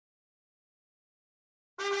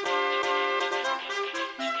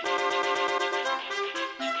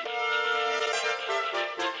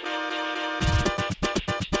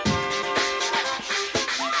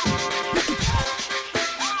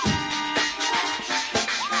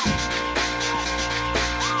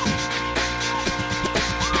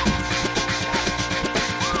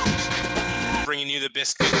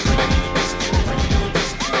biscuit.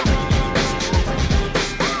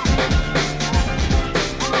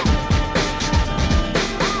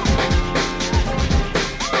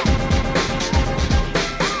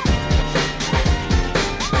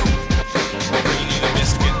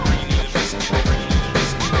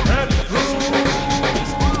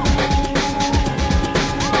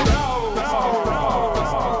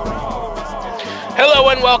 Hello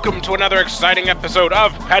and welcome to another exciting episode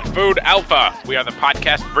of Pet Food Alpha. We are the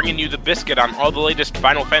podcast bringing you the biscuit on all the latest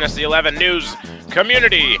Final Fantasy XI news,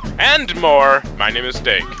 community, and more. My name is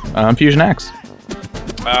Dake. I'm Fusion X.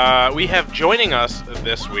 We have joining us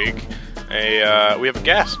this week, we have a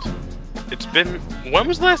guest. When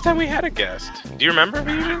was the last time we had a guest? Do you remember,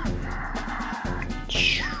 Fusion?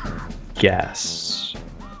 Guess.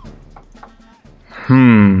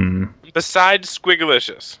 Besides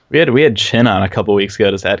Squigglicious. We had Chin on a couple weeks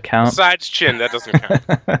ago. Does that count? Besides Chin, that doesn't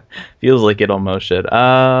count. Feels like it almost should.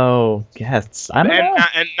 Oh, yes. I don't know.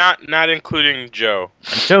 And not including Joe.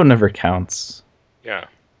 Joe never counts. Yeah.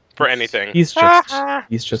 For anything. He's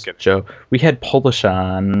just Joe. We had Polish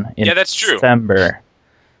on in that's true. December.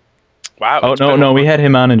 Wow. Oh no, we had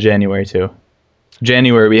him on in January too.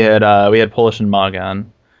 January we had Polish and Mog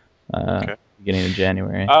on. Okay. Beginning of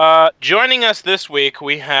January. Joining us this week,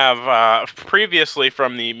 we have previously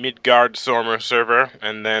from the Midgard Stormer server,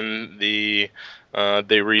 and then the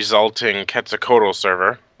resulting Quetzalcoatl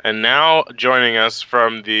server, and now joining us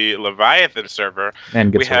from the Leviathan server.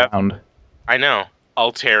 And gets around. I know,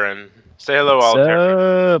 Alteran. Say hello,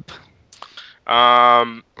 Alteran. What's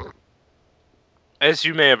up? As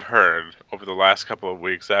you may have heard over the last couple of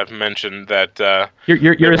weeks, I've mentioned that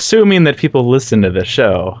you're assuming that people listen to the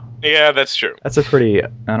show. Yeah, that's true. That's a pretty,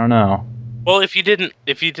 I don't know. Well, if you didn't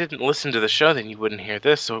listen to the show, then you wouldn't hear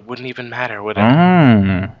this, so it wouldn't even matter, would it?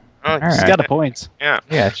 He's got a point. Yeah.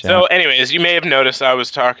 Gotcha. So, anyways, you may have noticed I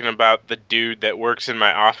was talking about the dude that works in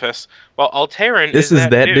my office. Well, Alteran is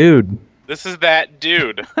that dude. This is that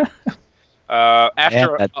dude.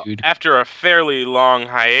 After a fairly long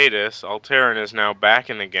hiatus, Alteran is now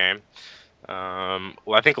back in the game.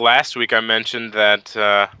 Well, I think last week I mentioned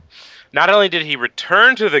that not only did he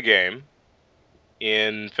return to the game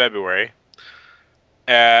in February,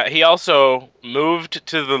 he also moved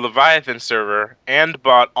to the Leviathan server and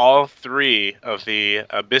bought all 3 of the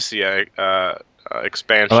Abyssia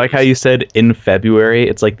expansions. I like how you said in February.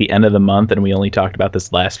 It's like the end of the month, and we only talked about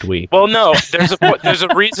this last week. Well, no, there's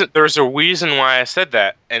a reason. There's a reason why I said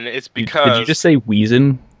that, and it's because. Did you just say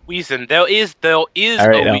Weezin? Weezin. There is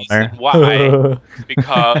right, a reason why.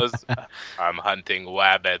 Because I'm hunting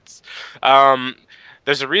wabbits.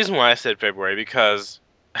 There's a reason why I said February, because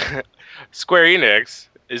Square Enix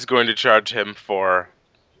is going to charge him for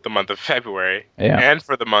the month of February and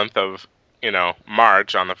for the month of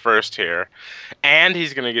March on the first tier, and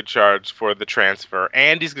he's going to get charged for the transfer,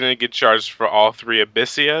 and he's going to get charged for all 3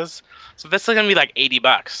 Abyssias. So that's going to be like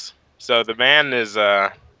 $80. So the man is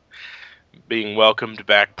being welcomed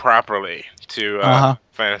back properly to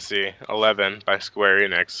Fantasy XI by Square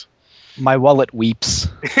Enix. My wallet weeps.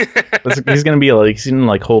 He's going to be he's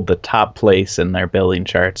going to hold the top place in their billing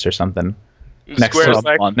charts or something. Next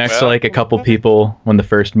to a couple people when the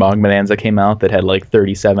first Mog Bonanza came out that had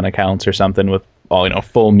 37 accounts or something with all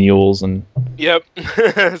full mules and. Yep.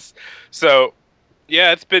 So,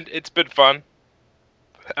 yeah, it's been fun.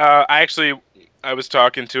 I was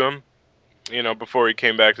talking to him, before he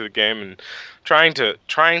came back to the game and trying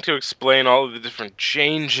to explain all of the different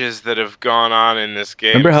changes that have gone on in this game.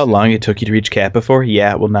 Remember how long it took you to reach cap before?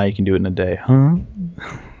 Yeah, well now you can do it in a day, huh?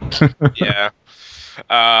 Yeah.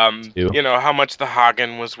 How much the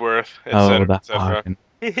Hagen was worth, etc.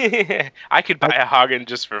 Hagen. I could buy a Hagen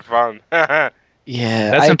just for fun. Yeah,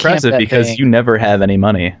 that's impressive because you never have any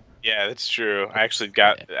money. Yeah, that's true. I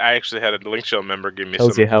actually had a Link Shell member give me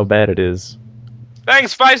Tells you how bad it is.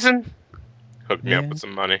 Thanks, Bison. Hooked me up with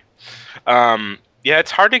some money. Yeah,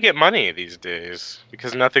 it's hard to get money these days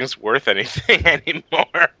because nothing's worth anything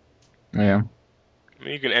anymore. Yeah. I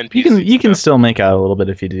mean, you can NPC. You can still make out a little bit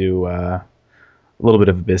if you do a little bit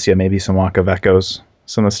of Abyssia, maybe some Walk of Echoes.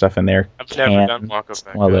 Some of the stuff in there. I've never done Walk of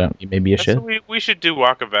Echoes. Well, maybe you should. We should do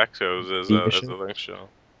Walk of Echoes as a Link Shell.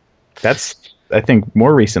 I think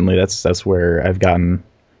more recently that's where I've gotten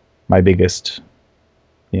my biggest,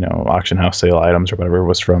 auction house sale items or whatever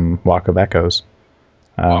was from Walk of Echoes.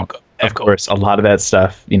 Of course, a lot of that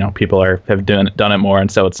stuff, people have done it more,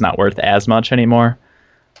 and so it's not worth as much anymore.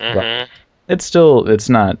 Mm-hmm. But it's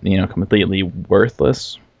not completely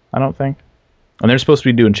worthless, I don't think. And they're supposed to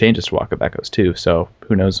be doing changes to Walk of Echoes too, so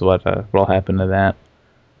who knows what'll happen to that.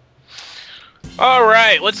 All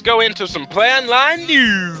right, let's go into some Play Online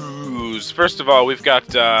news. First of all, we've got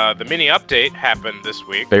the mini update happened this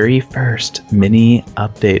week. Very first mini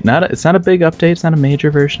update. It's not a big update. It's not a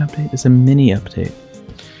major version update. It's a mini update.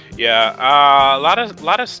 Yeah, a lot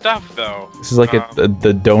of stuff though. This is like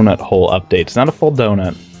the donut hole update. It's not a full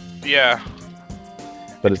donut. Yeah,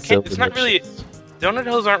 but it's still. It's not really. Donut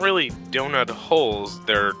holes aren't really donut holes.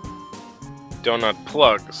 They're donut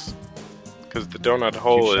plugs. Because the donut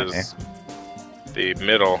hole is the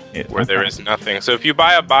middle where there is nothing. So if you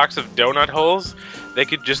buy a box of donut holes, they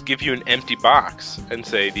could just give you an empty box and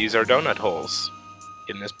say, these are donut holes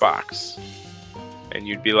in this box. And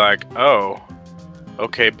you'd be like, oh,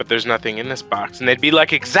 okay, but there's nothing in this box. And they'd be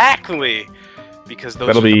like, exactly! Because those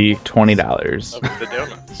that'll are be $20. Of the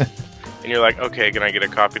donuts. And you're like, okay, can I get a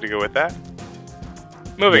coffee to go with that?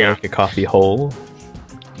 Moving on. Like a coffee hole.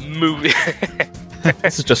 Moving.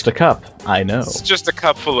 This is just a cup. I know. It's just a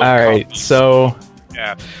cup full of All right, coffee. so...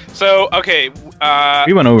 Yeah. So, okay.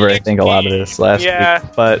 We went over, I think, a lot of this last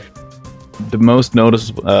week, but the most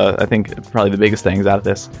noticeable, I think, probably the biggest things out of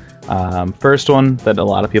this. First one that a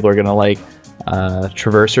lot of people are going to like,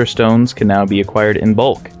 Traverser Stones can now be acquired in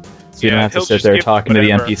bulk. So you don't have to sit there talking to the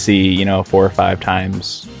NPC, 4 or 5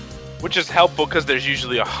 times. Which is helpful because there's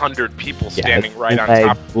usually 100 people standing right on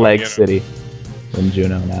top of Leg City in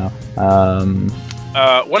Juneau now.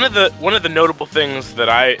 One of the notable things that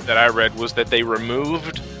I read was that they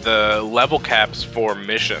removed the level caps for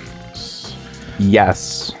missions.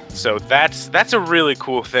 Yes. So that's a really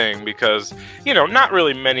cool thing because not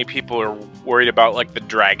really many people are worried about like the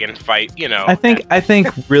dragon fight. I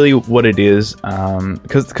think really what it is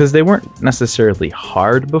because they weren't necessarily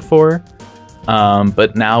hard before,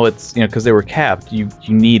 but now it's because they were capped. You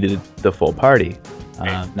needed the full party.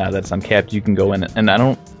 Now that it's uncapped, you can go in and I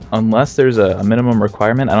don't. Unless there's a minimum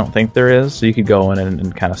requirement, I don't think there is. So you could go in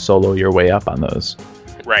and kind of solo your way up on those.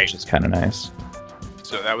 Right. Which is kind of nice.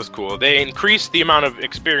 So that was cool. They increased the amount of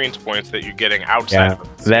experience points that you're getting outside of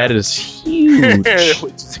it. That is huge.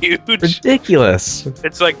 It's huge. Ridiculous.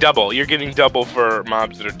 It's like double. You're getting double for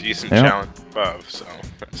mobs that are decent challenge above. So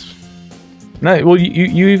that's... No, well,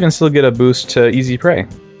 you even still get a boost to Easy Prey.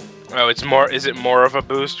 Oh, it's more. Is it more of a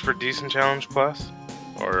boost for decent challenge plus?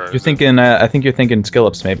 Or you're thinking? I think you're thinking skill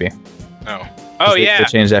ups maybe. Oh yeah. They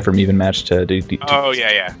changed that from even match to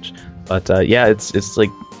yeah. But it's like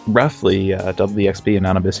roughly double the XP in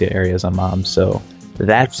non-Abyssea areas on mobs, so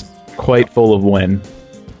that's quite full of win.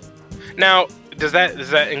 Now, does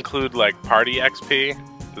that include like party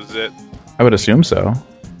XP? Does it? I would assume so.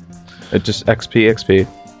 It just XP.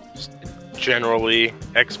 Generally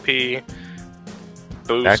XP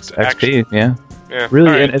boost XP, yeah. Yeah.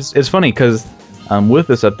 Really, right. and it's funny because with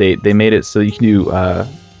this update, they made it so you can do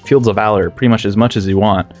Fields of Valor pretty much as you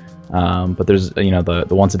want. But there's the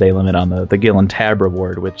once a day limit on the Gil and Tab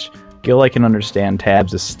reward, which Gil I can understand.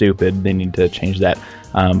 Tabs is stupid. They need to change that.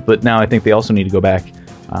 But now I think they also need to go back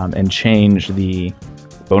and change the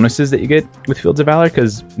bonuses that you get with Fields of Valor,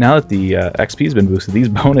 because now that the XP has been boosted, these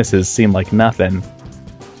bonuses seem like nothing.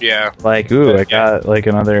 Yeah. Like, ooh, I got like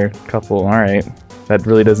another couple. All right. That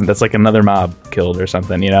really doesn't. That's like another mob killed or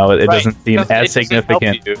something. It doesn't seem as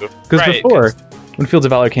significant. Because before, when Fields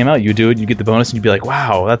of Valor came out, you do it, you get the bonus, and you'd be like,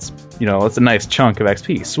 "Wow, that's a nice chunk of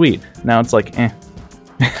XP. Sweet." Now it's like, eh.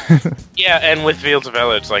 Yeah, and with Fields of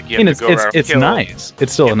Valor, it's like you have to go around. It's nice.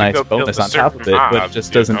 It's still a nice bonus on top of it, but it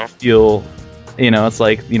just doesn't feel. It's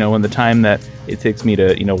like when the time that it takes me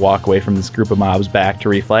to walk away from this group of mobs back to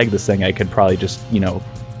reflag this thing, I could probably just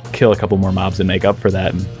kill a couple more mobs and make up for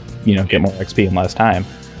that, and get more XP in less time.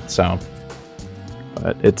 So,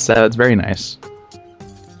 but it's very nice.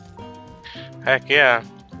 Heck yeah.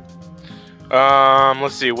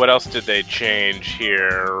 Let's see, what else did they change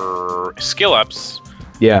here? Skill ups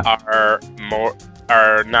are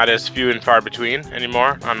not as few and far between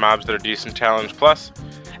anymore on mobs that are decent challenge plus.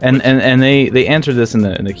 And they answered this in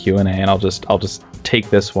the Q&A, and I'll just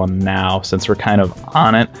take this one now since we're kind of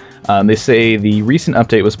on it. They say the recent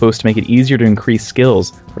update was supposed to make it easier to increase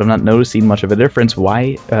skills, but I'm not noticing much of a difference.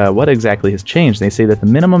 Why? What exactly has changed? They say that the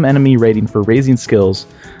minimum enemy rating for raising skills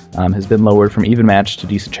has been lowered from even match to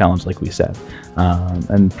decent challenge, like we said,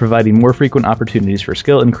 and providing more frequent opportunities for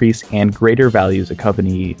skill increase and greater values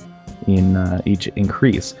accompany in each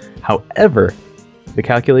increase. However, the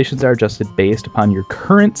calculations are adjusted based upon your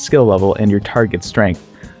current skill level and your target strength.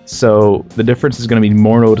 So the difference is going to be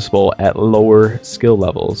more noticeable at lower skill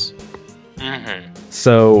levels. Mm-hmm.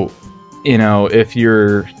 So, if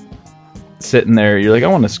you're sitting there, you're like, I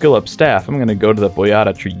want to skill up staff, I'm going to go to the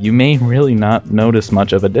Boyata tree. You may really not notice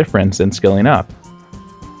much of a difference in skilling up.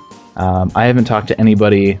 I haven't talked to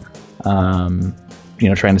anybody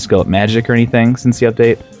trying to skill up magic or anything since the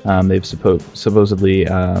update. They've supposedly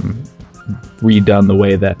redone the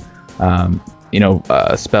way that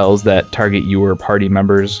spells that target your party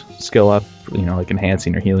members skill up, like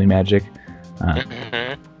enhancing or healing magic.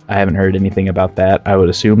 I haven't heard anything about that. I would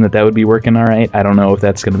assume that would be working all right. I don't know if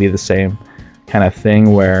that's going to be the same kind of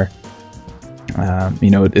thing where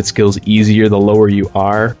it skills easier the lower you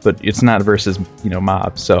are, but it's not versus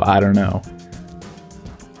mobs, so I don't know.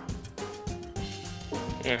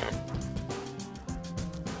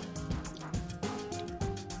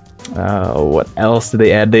 What else did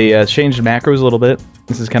they add? They changed macros a little bit.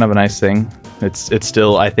 This is kind of a nice thing. It's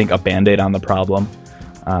still, I think, a band-aid on the problem,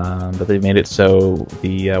 but they made it so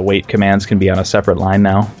the wait commands can be on a separate line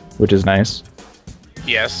now, which is nice.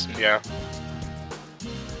 Yes, yeah.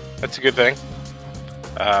 That's a good thing.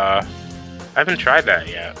 I haven't tried that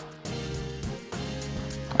yet.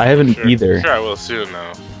 I haven't either. I'm sure I will soon,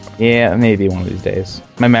 though. Yeah, maybe one of these days.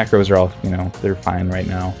 My macros are all, they're fine right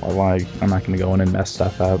now. I'm not going to go in and mess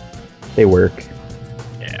stuff up. They work.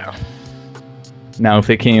 Yeah. Now, if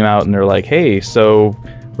they came out and they're like, hey, so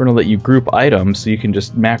we're going to let you group items so you can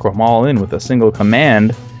just macro them all in with a single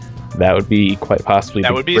command, that would be quite possibly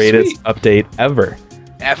the greatest update ever.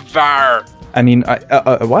 Ever! I mean,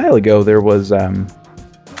 a while ago, there was, I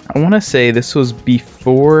want to say this was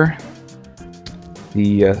before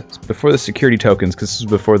the security tokens, because this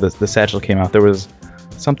was before the satchel came out. There was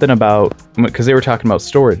something about, because they were talking about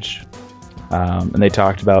storage, and they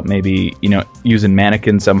talked about maybe using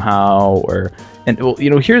mannequin somehow,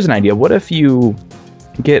 here's an idea. What if you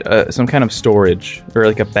get some kind of storage or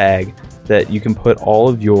like a bag that you can put all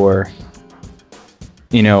of your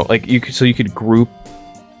so you could group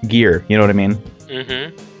gear, you know what I mean?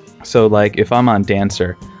 Mm-hmm. So like if I'm on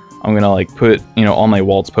Dancer, I'm gonna put all my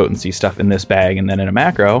Waltz Potency stuff in this bag, and then in a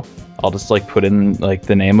macro I'll just put in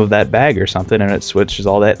the name of that bag or something, and it switches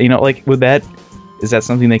all that. With that, is that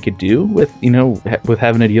something they could do with with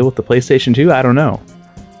having to deal with the PlayStation 2? I don't know,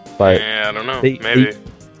 but yeah, I don't know. Maybe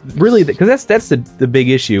really, because that's the big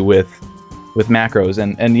issue with macros,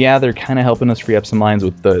 and yeah, they're kind of helping us free up some lines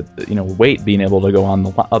with the weight being able to go on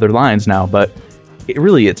the other lines now, but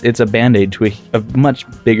it's a band-aid to a much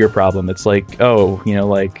bigger problem. It's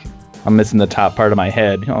I'm missing the top part of my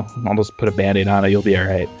head. I'll just put a band-aid on it. You'll be all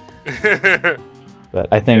right. But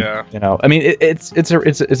I think I mean it's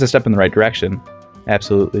a step in the right direction,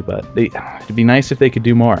 absolutely. But it'd be nice if they could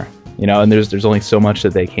do more. And there's only so much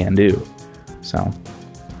that they can do. So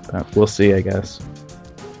we'll see, I guess.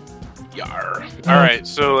 Yar. All right.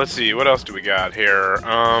 So let's see. What else do we got here?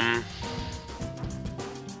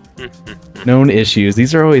 Known issues.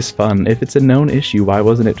 These are always fun. If it's a known issue, why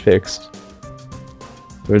wasn't it fixed?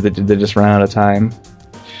 Or did they just run out of time?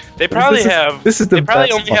 They probably have. They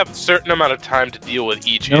probably only one. have a certain amount of time to deal with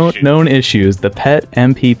each issue. Known issues. The pet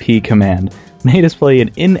MPP command may display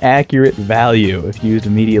an inaccurate value if used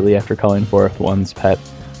immediately after calling forth one's pet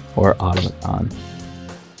or automaton.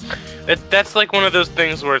 That's one of those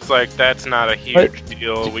things where it's that's not a huge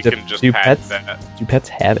deal. We can just patch that. Do pets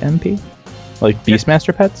have MP? Like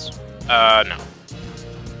Beastmaster pets? No.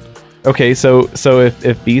 Okay, so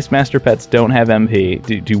if Beastmaster pets don't have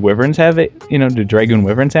MP, do Wyverns have it? Do Dragoon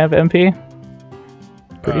Wyverns have MP?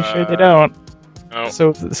 Pretty sure they don't. No.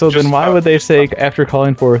 So then why would they say after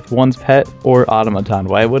calling forth one's pet or automaton?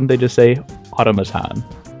 Why wouldn't they just say automaton?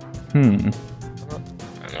 I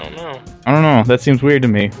don't know. That seems weird to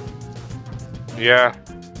me. Yeah.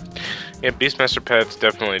 Beastmaster pets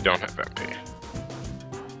definitely don't have MP.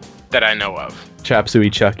 That I know of. Chop Suey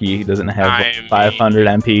Chucky doesn't have 500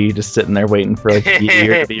 MP just sitting there waiting for a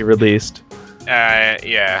year to be released.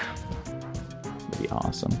 Yeah. That'd be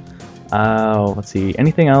awesome. Let's see.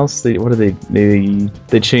 Anything else? They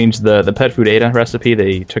changed the pet food Ada recipe.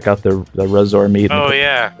 They took out the Razor meat. Oh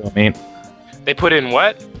yeah. Meat. They put in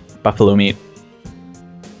what? Buffalo meat.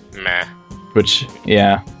 Meh. Which,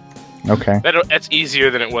 yeah. Okay. That's easier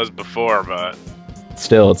than it was before, but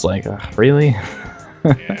still, it's really?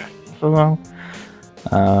 Yeah. Well,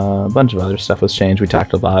 a bunch of other stuff was changed. We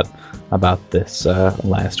talked a lot about this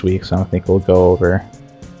last week, so I don't think we'll go over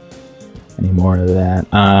any more of that.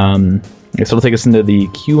 I guess it'll take us into the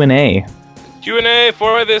Q&A. Q&A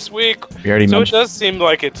for this week. We already mentioned. It does seem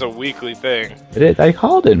like it's a weekly thing. I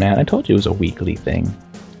called it, man. I told you it was a weekly thing.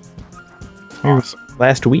 Awesome.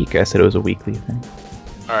 Last week, I said it was a weekly thing.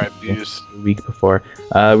 All right, views. The week before.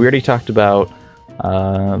 We already talked about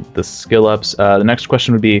the skill ups. The next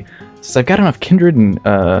question would be, since I've got enough Kindred and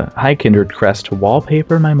High Kindred crest to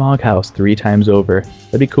wallpaper my Mog house 3 times over.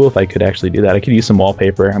 That'd be cool if I could actually do that. I could use some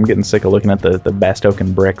wallpaper. I'm getting sick of looking at the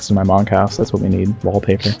Bastoken bricks in my Mog house. That's what we need,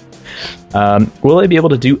 wallpaper. Will I be able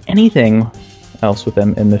to do anything else with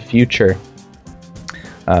them in the future.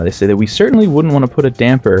 They say that we certainly wouldn't want to put a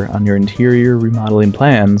damper on your interior remodeling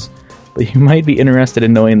plans, but you might be interested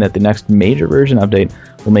in knowing that the next major version update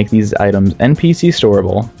will make these items NPC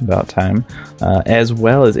storable, about time, as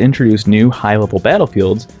well as introduce new high-level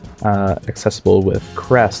battlefields accessible with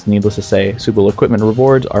crests. Needless to say, suitable equipment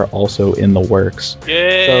rewards are also in the works.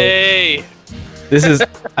 Yay! So, this is...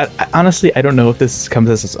 I honestly, I don't know if this comes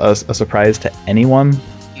as a surprise to anyone.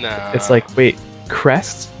 Nah. It's like, wait,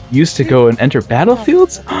 crests used to go and enter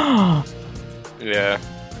battlefields? Yeah.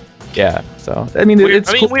 Yeah, so I mean,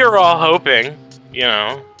 it's cool. We were all hoping, you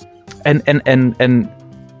know. And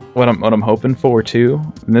what I'm hoping for too,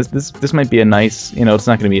 and this might be a nice, you know, it's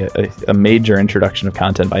not going to be a major introduction of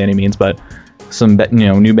content by any means, but some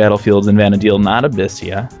new battlefields in Vana'diel, not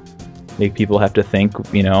Abyssea, make people have to think,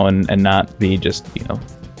 you know, and not be just, you know,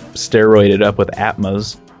 steroided up with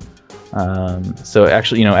Atmas. So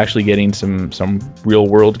actually getting some real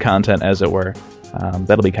world content, as it were,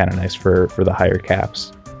 that'll be kind of nice for the higher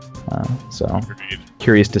caps. So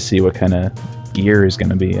curious to see what kind of gear is going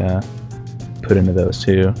to be put into those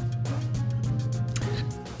too.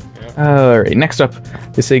 All right, next up,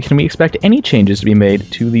 they say, can we expect any changes to be made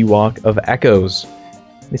to the Walk of Echoes?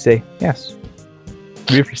 They say yes.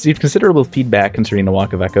 We've received considerable feedback concerning the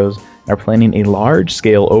Walk of Echoes and are planning a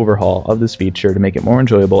large-scale overhaul of this feature to make it more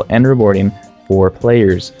enjoyable and rewarding for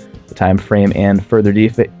players. The time frame and further I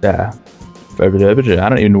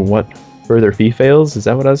don't even know what further details. Is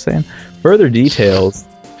that what I was saying? Further details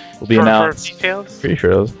will be announced. Pretty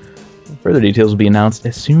sure those. Further details will be announced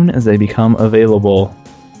as soon as they become available.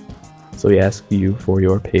 So we ask you for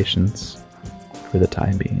your patience for the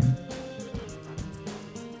time being.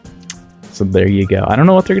 So there you go. I don't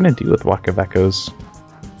know what they're going to do with Walk of Echoes.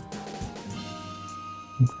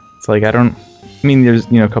 It's like, I mean, there's,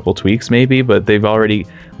 you know, a couple tweaks maybe, but they've already,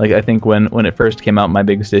 like, I think when it first came out, my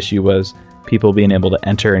biggest issue was people being able to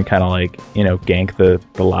enter and kind of, like, you know, gank the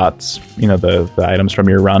lots, you know, the items from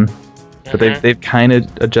your run. But they've kind of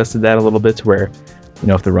adjusted that a little bit to where, you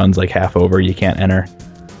know, if the run's like half over, you can't enter.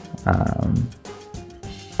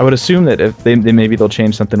 I would assume that if they'll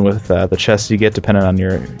change something with the chests you get, depending on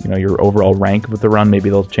your overall rank with the run. Maybe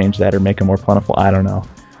they'll change that or make them more plentiful. I don't know.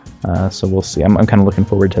 So we'll see. I'm kind of looking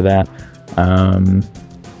forward to that.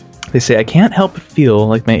 They say, I can't help but feel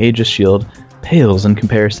like my Aegis shield pales in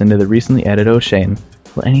comparison to the recently added O'Shane.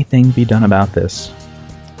 Will anything be done about this?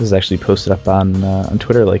 This is actually posted up on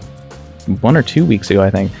Twitter like 1 or 2 weeks ago, I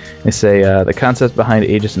think. They say the concept behind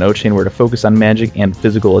Aegis and O'Shane were to focus on magic and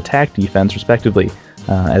physical attack defense, respectively.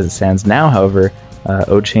 As it stands now, however,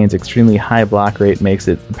 O'Shane's extremely high block rate makes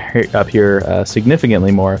it appear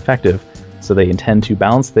significantly more effective. So they intend to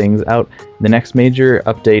balance things out in the next major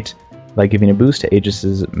update by giving a boost to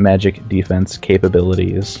Aegis's magic defense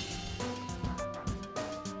capabilities.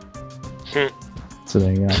 So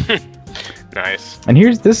there you go. Nice. And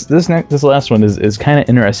here's this last one is kind of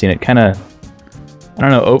interesting. It kind of, I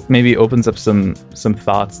don't know, maybe opens up some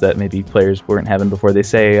thoughts that maybe players weren't having before. They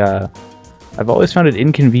say, I've always found it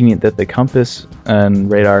inconvenient that the compass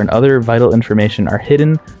and radar and other vital information are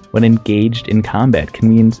hidden when engaged in combat.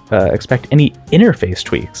 Can we expect any interface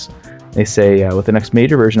tweaks? They say, with the next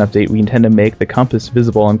major version update, we intend to make the compass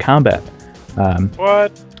visible in combat.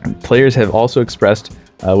 What? Players have also expressed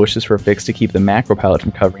wishes for a fix to keep the macro palette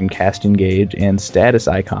from covering casting gauge and status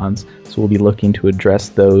icons, so we'll be looking to address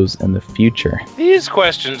those in the future. These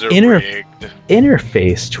questions are rigged.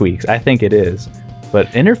 Interface tweaks, I think it is. But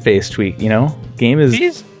interface tweak, you know, game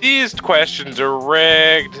is... These questions are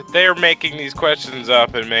rigged. They're making these questions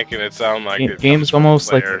up and making it sound like... Game's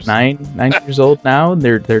almost like 9 years old now, and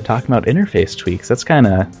they're talking about interface tweaks. That's kind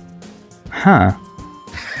of... Huh.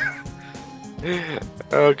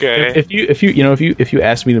 Okay. If you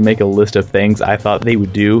asked me to make a list of things I thought they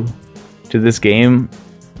would do to this game...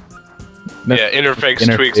 Yeah,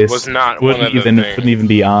 interface tweaks was not one of the things. Wouldn't even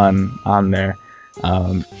be on there.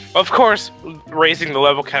 Of course, raising the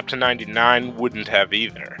level cap to 99 wouldn't have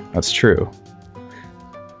either. That's true.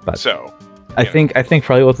 But so, I think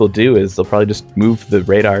probably what they'll do is they'll probably just move the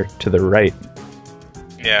radar to the right.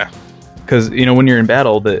 Yeah. Because, you know, when you're in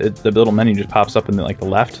battle, the little menu just pops up in the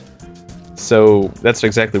left. So that's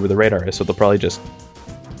exactly where the radar is. So they'll probably just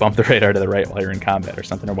bump the radar to the right while you're in combat or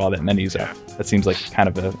something, or while that menu's up. That seems like kind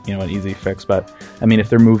of an easy fix. But I mean, if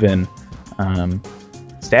they're moving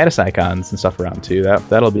status icons and stuff around too,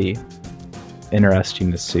 that'll be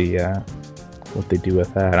interesting to see what they do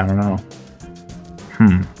with that. I don't know.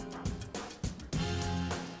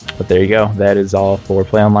 But there you go. That is all for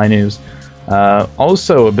Play Online news.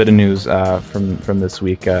 Also, a bit of news from this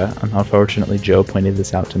week. Unfortunately, Joe pointed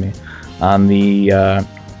this out to me on the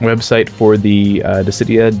website for the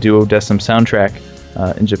Dissidia Duodecim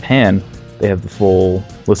soundtrack in Japan. They have the full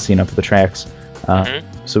listing up of the tracks.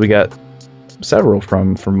 So we got several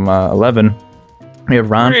from 11. We have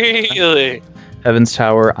Ron, Really? Heaven's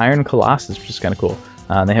Tower, Iron Colossus, which is kind of cool.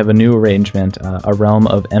 They have a new arrangement, A Realm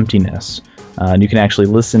of Emptiness. And you can actually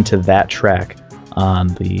listen to that track on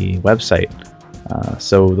the website.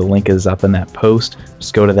 So the link is up in that post.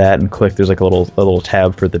 Just go to that and click. There's like a little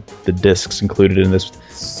tab for the discs included in this.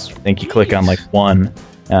 I think you click on like one,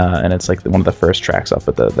 and it's like one of the first tracks up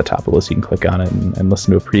at the top of the list. You can click on it and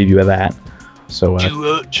listen to a preview of that. So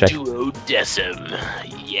check. Duodecim.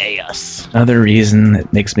 Yes. Another reason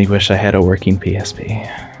that makes me wish I had a working PSP.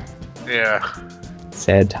 Yeah.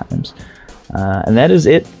 Sad times. And that is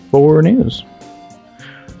it for news.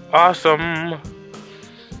 Awesome.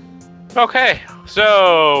 Okay,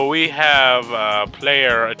 so we have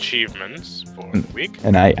player achievements for the week.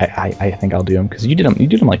 And I think I'll do them because you did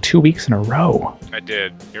them like 2 weeks in a row. I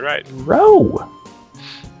did. You're right. Row.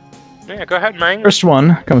 Yeah, go ahead, man. First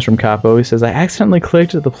one comes from Capo. He says, I accidentally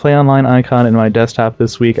clicked the Play Online icon in my desktop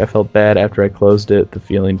this week. I felt bad after I closed it. The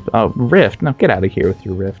feeling... Oh, Rift. No, get out of here with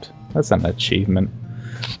your Rift. That's not an achievement.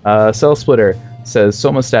 Cell Splitter says,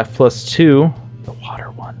 Soma Staff +2, the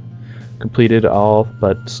water one. Completed all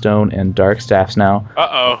but Stone and Dark Staffs now.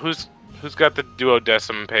 Uh-oh, who's got the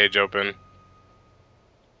Duodecim page open?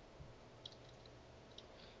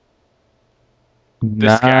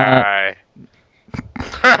 This guy.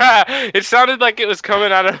 It sounded like it was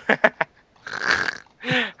coming out of...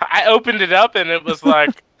 I opened it up and it was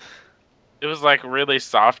like really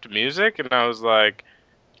soft music, and I was like,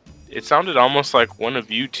 it sounded almost like one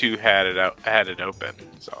of you two had it open.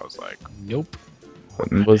 So I was like, Nope.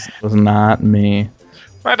 It was not me.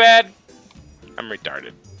 my bad. I'm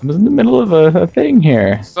retarded. I was in the middle of a thing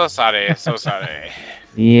here. So sorry. So sorry.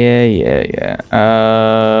 Yeah.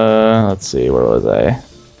 Let's see, where was I?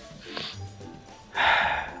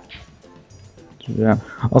 Yeah.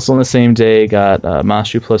 Also on the same day, got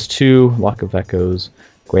Mashu +2, Lock of Echoes,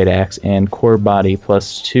 Great Axe, and Core Body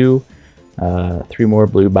 +2. 3 more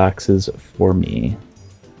blue boxes for me.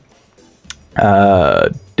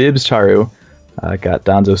 Dibs Taru got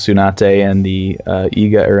Danzo Tsunate and the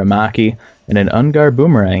Iga Iramaki and an Ungar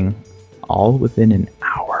Boomerang, all within an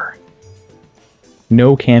hour.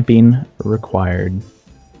 No camping required.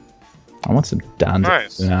 I want some Danzo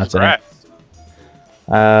Tsunate. Nice.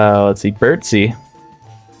 Let's see, Bertsy.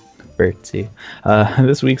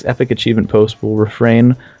 This week's epic achievement post will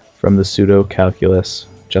refrain from the pseudo calculus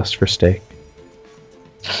just for steak.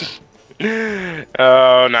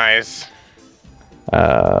 Oh, nice.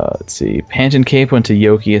 Let's see. Panjin Cape went to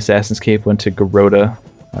Yoki. Assassin's Cape went to Garoda,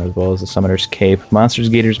 as well as the Summoner's Cape. Monsters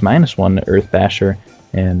Gators -1 to Earth Basher,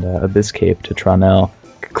 and Abyss Cape to Tronell.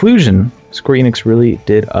 Conclusion: Square Enix really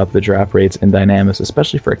did up the drop rates in Dynamis,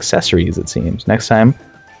 especially for accessories, it seems. Next time,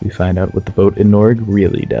 we find out what the boat in Norg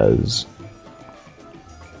really does.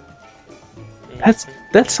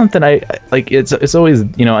 That's something I like. It's always,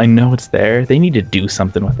 I know it's there. They need to do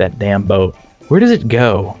something with that damn boat. Where does it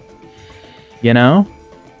go? Yeah,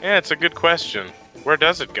 it's a good question. Where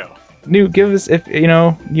does it go? Give us, if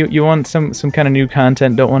you want some kind of new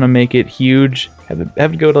content. Don't want to make it huge.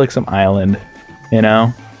 Have it go to like some island.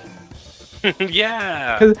 Yeah.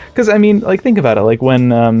 Because I mean, like, think about it. Like when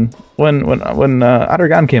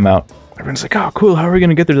Ottergon came out, everyone's like, "Oh, cool! How are we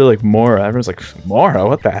gonna get there to like Mora?" Everyone's like, "Mora?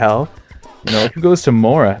 What the hell?" Like, who goes to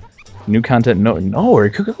Mora? New content, nowhere.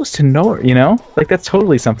 Who goes to nowhere? Like, that's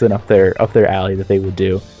totally something up their alley that they would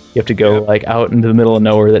do. You have to go like out into the middle of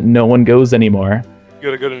nowhere that no one goes anymore. You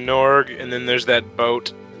gotta go to Norg, and then there's that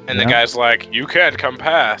boat, and the guy's like, "You can't come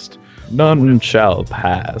past." None shall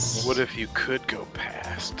pass. What if you could go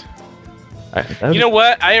past? You know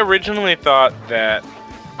what? I originally thought that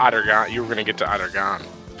Ottergon, you were gonna get to Ottergon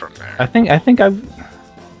from there. I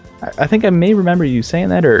think I may remember you saying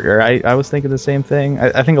that, or I was thinking the same thing.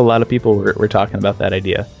 I think a lot of people were talking about that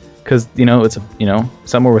idea, because it's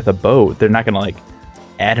somewhere with a boat. They're not gonna like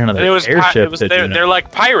add another airship. They're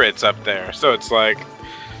like pirates up there, so it's like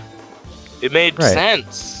it made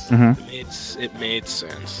sense. Mm-hmm. It made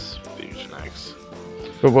sense. Fusion X.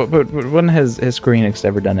 But when has Square Enix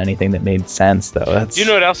ever done anything that made sense though? That's... You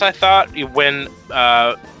know what else I thought when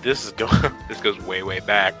this goes way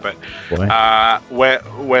back, but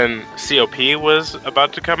when COP was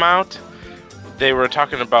about to come out, they were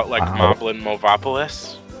talking about like Moblin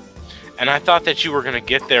Movopolis, and I thought that you were gonna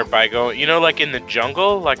get there by going, like in the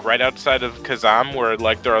jungle, like right outside of Kazam, where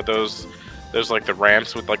like there are those like the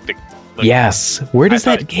ramps with like the. Yes. Where does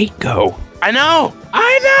that gate go? I know.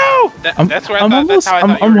 That's where I thought. That's how I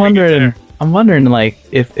thought I'm wondering. I'm wondering, like,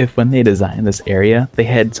 if when they designed this area, they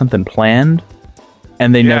had something planned,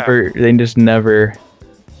 and they just never.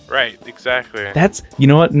 Right, exactly. That's, you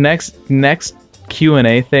know what? Next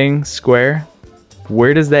Q&A thing, Square.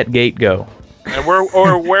 Where does that gate go? And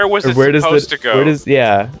where was it supposed to go? Where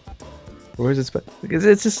is it supposed? Because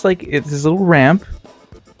it's just like it's this little ramp,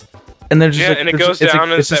 and there's just and it goes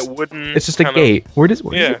down as that wooden. It's just a gate. Where does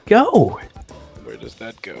it go? Where does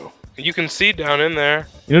that go? You can see down in there.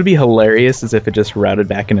 You know, it'd be hilarious as if it just routed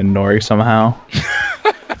back into Norg somehow,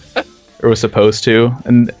 or was supposed to,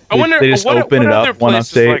 and I wonder they just open it up one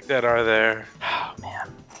update. Like that are there? Oh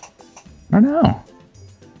man, I don't know.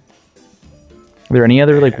 Are there any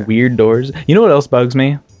other like weird doors? You know what else bugs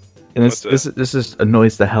me? And this just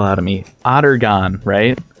annoys the hell out of me. Ottergon,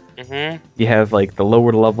 right? Mm-hmm. You have like the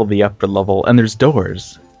lower level, the upper level, and there's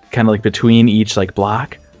doors, kind of like between each like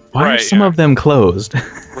block. Why are some of them closed?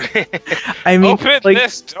 I mean, open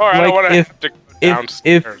this door. I don't want to have to go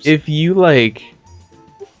downstairs. If you like,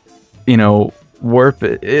 you know, warp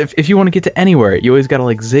it. If you want to get to anywhere, you always gotta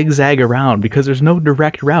like zigzag around because there's no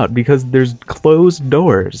direct route because there's closed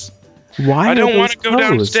doors. Why? I don't want to go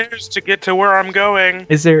downstairs to get to where I'm going.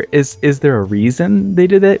 Is there a reason they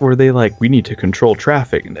did it? Were they like, we need to control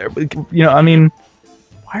traffic in there? You know, I mean,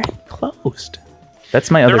 why are they closed?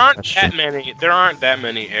 That's my other question. There aren't that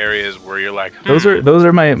many areas where you're like. Those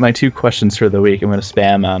are my two questions for the week. I'm going to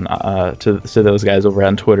spam on to those guys over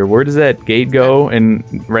on Twitter. Where does that gate go? And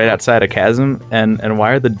right outside a chasm. And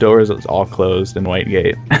why are the doors all closed in White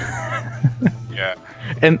Gate? Yeah.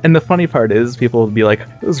 And the funny part is, people will be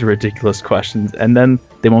like, those are ridiculous questions, and then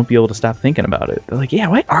they won't be able to stop thinking about it. They're like, yeah,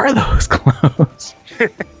 why are those closed?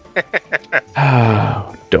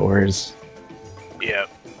 Oh, doors. Yeah.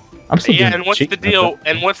 I'm still and what's the deal?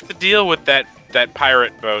 And what's the deal with that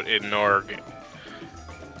pirate boat in Norg?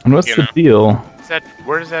 And what's the deal?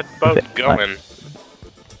 Where's that boat going?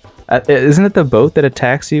 Isn't it the boat that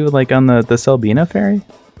attacks you like on the Selbina ferry?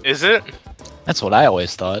 Is it? That's what I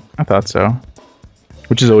always thought. I thought so.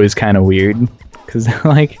 Which is always kind of weird, because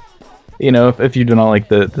like, you know, if you're doing all like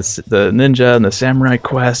the ninja and the samurai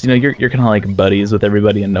quest, you know, you're kind of like buddies with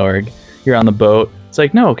everybody in Norg. You're on the boat. It's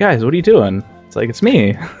like, no, guys, what are you doing? It's like, it's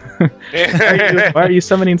me. Why are you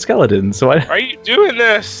summoning skeletons? Why are you doing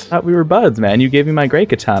this? I thought we were buds, man. You gave me my great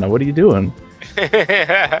katana. What are you doing?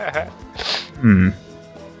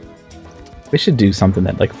 We should do something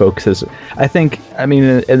that like focuses. I mean,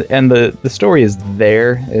 and the story is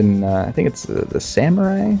there in I think it's the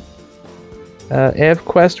Samurai Av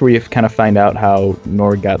quest, where you kind of find out how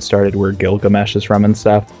Norg got started, where Gilgamesh is from and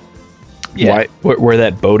stuff. Yeah, where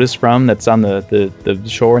that boat is from. That's on the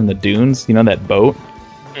shore in the dunes. You know that boat.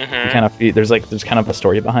 Mm-hmm. There's kind of a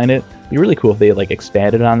story behind it. It'd be really cool if they like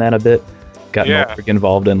expanded on that a bit. Got Norg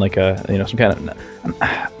involved in like a some kind of.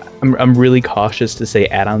 I'm really cautious to say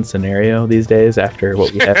add-on scenario these days after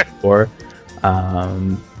what we had before.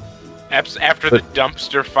 After the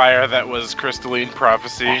dumpster fire that was Crystalline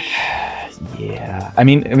Prophecy. Yeah, I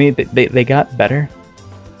mean they got better,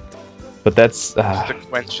 but that's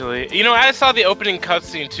sequentially. You know, I saw the opening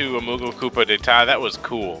cutscene to Amugo Koopa Deta. That was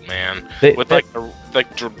cool, man.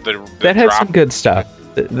 That had some good stuff.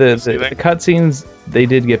 The cutscenes, they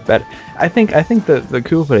did get better. I think the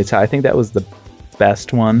Koopa Deta, I think that was the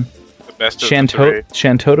best one. The best.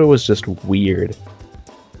 Shantota was just weird.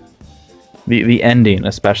 The ending,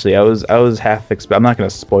 especially, I was half I'm not going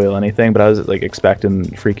to spoil anything, but I was like expecting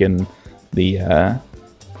freaking the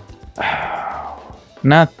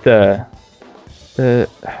not the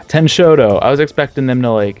Tenshoto. I was expecting them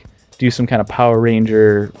to like do some kind of Power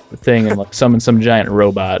Ranger thing and like summon some giant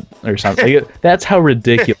robot or something. Like, that's how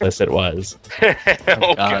ridiculous it was.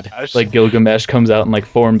 Oh God! Gosh. Like Gilgamesh comes out and like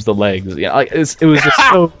forms the legs. Yeah, like it was just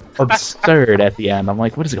so absurd at the end. I'm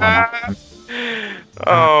like, what is going on?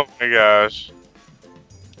 Oh my gosh!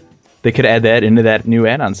 They could add that into that new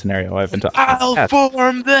add-on scenario I've been talking about. I'll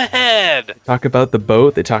form the head! Talk about the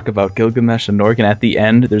boat, they talk about Gilgamesh and Norg, and at the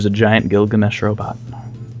end, there's a giant Gilgamesh robot.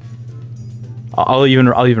 I'll even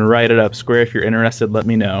write it up. Square, if you're interested, let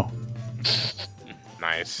me know.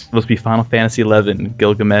 Nice. It'll be Final Fantasy XI,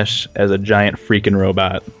 Gilgamesh as a giant freaking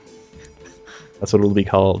robot. That's what it'll be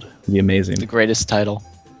called. It'll be amazing. The greatest title.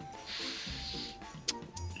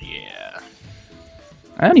 Yeah.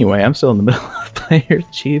 Anyway, I'm still in the middle of player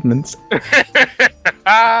achievements.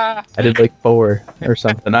 I did like 4 or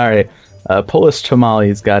something. All right. Polish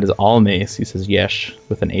Tamales got his all mace. He says yesh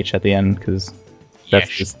with an H at the end because that's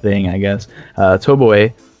his thing, I guess.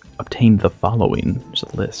 Toboe obtained the following. There's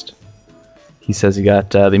a list. He says he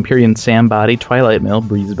got the Empyrean Sambody, Twilight Mill,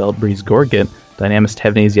 Breeze Belt, Breeze Gorget, Dynamis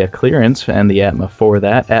Tevnesia Clearance, and the Atma for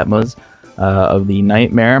that. Atma's of the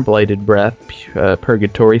Nightmare, Blighted Breath,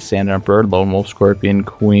 Purgatory, Sand Emperor, Lone Wolf, Scorpion,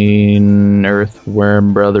 Queen,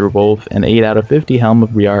 Earthworm, Brother Wolf, and 8 out of 50 Helm of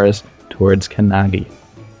Briaris towards Kannagi.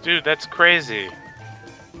 Dude, that's crazy.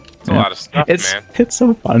 It's a lot of stuff, man. It's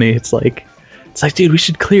so funny. It's like, dude, we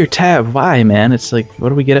should clear tab. Why, man? It's like, what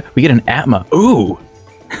do we get? We get an Atma. Ooh.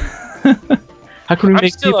 How can we I'm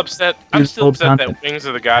make still upset. I'm still upset that Wings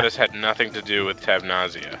of the Goddess had nothing to do with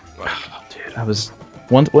Tabnasia.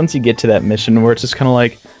 Dude, once you get to that mission where it's just kind of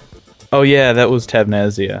like, oh yeah, that was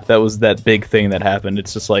Tabnasia. That was that big thing that happened.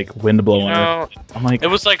 It's just like wind blowing. I'm like, it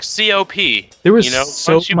was like COP. There was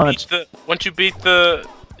so much. Once you beat the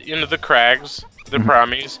crags, the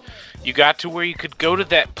Promies, you got to where you could go to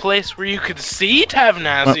that place where you could see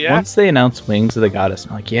Tabnasia. Once they announced Wings of the Goddess,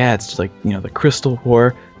 I'm like, yeah, it's just like, the Crystal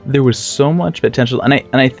War. There was so much potential, and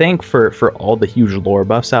I think for all the huge lore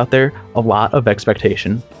buffs out there, a lot of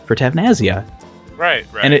expectation for Tabnasia. Right.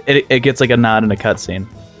 And it gets like a nod in a cutscene.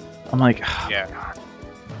 I'm like, oh, yeah. God.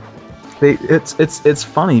 It's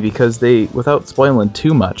funny because they, without spoiling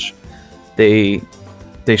too much, they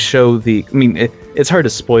show the. I mean, it's hard to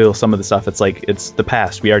spoil some of the stuff. It's like it's the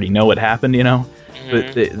past. We already know what happened,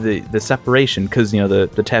 But the separation, because the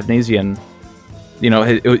Tabnasian,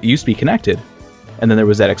 it used to be connected. And then there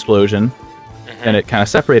was that explosion, and it kind of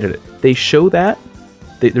separated it. They show that.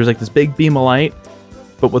 There's like this big beam of light,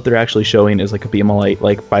 but what they're actually showing is like a beam of light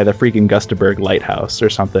like by the freaking Gustaberg lighthouse or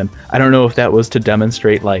something. I don't know if that was to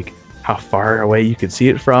demonstrate like how far away you could see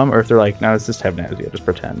it from, or if they're like, no, it's just Tabnasia, just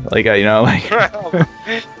pretend. Like,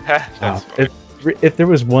 if there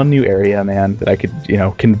was one new area, man, that I could,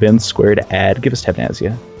 convince Square to add, give us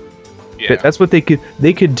Tabnasia. Yeah. That's what they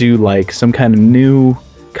could do, like some kind of new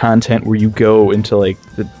content where you go into like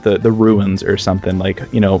the ruins or something, like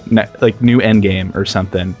like new endgame or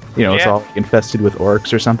something. It's all infested with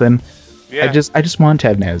orcs or something. Yeah. I just want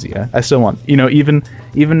Tabnasia. I still want, even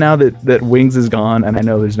now that Wings is gone and I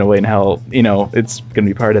know there's no way in hell it's gonna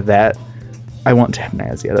be part of that. I want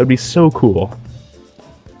Tabnasia. That would be so cool,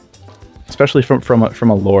 especially from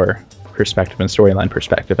a lore perspective and storyline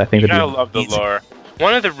perspective. I think I love the lore.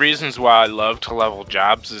 One of the reasons why I love to level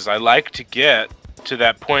jobs is I like to get to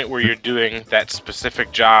that point where you're doing that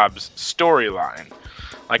specific job's storyline.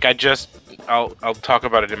 Like I'll talk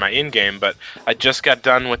about it in my in-game, but I just got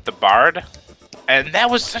done with the Bard, and that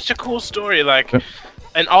was such a cool story. Like,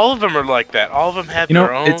 and all of them are like that. All of them have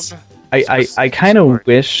their own. I kind of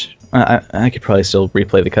wish I could probably still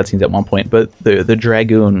replay the cutscenes at one point, but the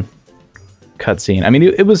Dragoon cutscene. I mean,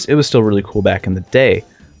 it was still really cool back in the day,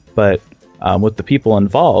 but with the people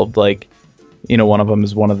involved, like, one of them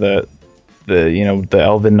is one of the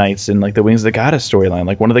Elven Knights in like the Wings of the Goddess storyline,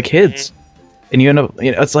 like one of the kids, and you end up,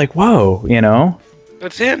 it's like, whoa,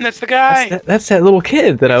 that's him, that's the guy, that's that little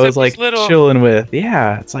kid that I was like chilling with.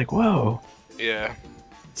 Yeah, it's like, whoa. Yeah,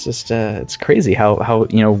 it's just it's crazy how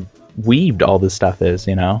weaved all this stuff is.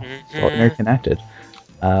 It's all interconnected.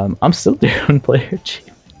 I'm still doing player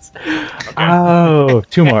achievements. Okay. Oh,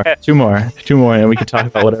 two more, and we can talk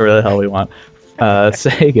about whatever the hell we want.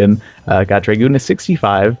 Sagan got Dragoon at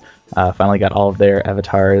 65. Finally got all of their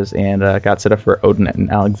avatars and got set up for Odin and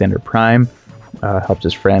Alexander Prime. Helped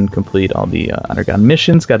his friend complete all the underground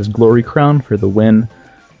missions. Got his glory crown for the win.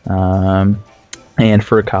 And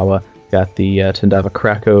Furukawa got the Tendava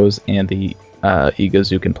Krakos and the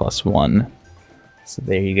Igazuken +1. So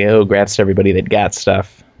there you go. Grats to everybody that got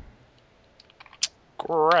stuff.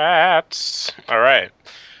 Grats. All right.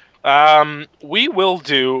 We will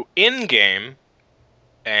do in-game.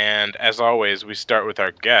 And as always, we start with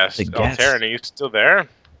our guest. Alteran, are you still there?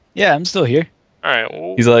 Yeah, I'm still here. All right.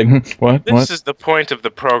 Well, he's like, what? This is the point of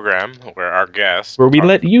the program where our guest, where we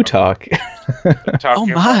let you talk. Oh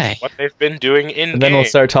my! What they've been doing in game. And then we'll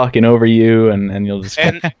start talking over you, and you'll just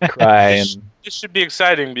cry. This should be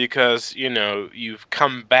exciting because you've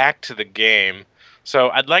come back to the game. So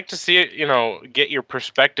I'd like to see it. Get your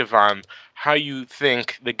perspective on how you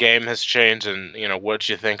think the game has changed, and what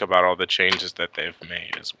you think about all the changes that they've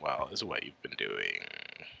made as well as what you've been doing.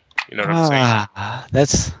 You know what I'm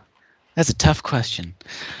saying? That's a tough question.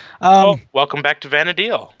 Welcome back to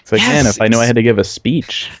Vana'diel. So again, if I knew I had to give a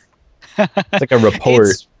speech, it's like a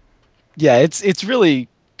report. It's really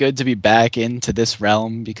good to be back into this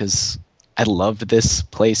realm because I loved this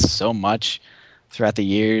place so much throughout the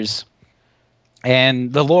years,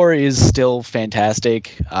 and the lore is still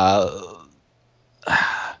fantastic.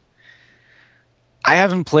 I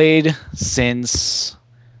haven't played since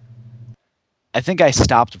I think I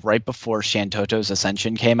stopped right before Shantoto's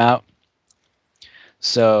Ascension came out.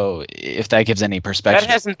 So if that gives any perspective.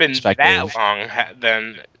 That hasn't been that long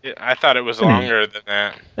then. I thought it was longer than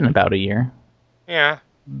that. Been about a year. Yeah.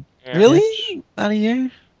 Yeah. Really? About a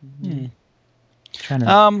year? Hmm. Trying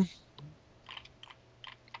to.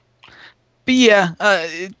 But yeah,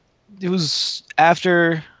 it was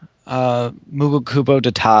after Mugo Kubo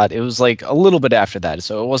Datat. It was like a little bit after that,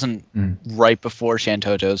 so it wasn't right before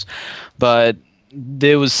Shantoto's, but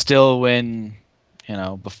it was still when,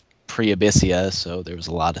 pre-Abyssia, so there was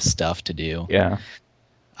a lot of stuff to do. Yeah.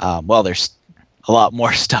 Well, there's a lot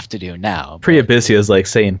more stuff to do now. Pre-Abyssia is like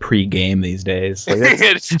saying pre-game these days. Like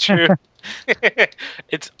It's true.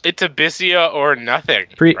 it's Abyssia or nothing.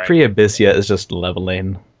 Right? Pre-Abyssia is just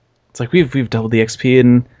leveling. It's like we've doubled the XP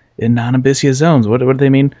in non-Abyssia zones. What do they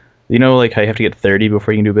mean? You know, like how you have to get 30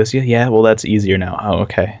 before you can do Abyssia? Yeah, well that's easier now. Oh,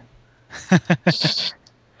 okay.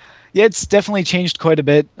 Yeah, it's definitely changed quite a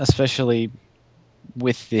bit, especially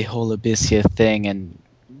with the whole Abyssia thing. And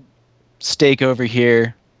Steak over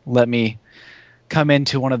here let me come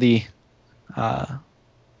into one of the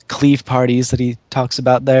cleave parties that he talks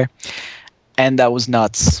about there, and that was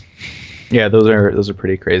nuts. Yeah, those are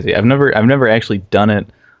pretty crazy. I've never actually done it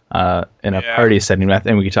in a party setting.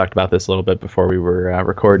 And we talked about this a little bit before we were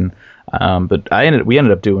recording. But we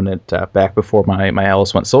ended up doing it back before my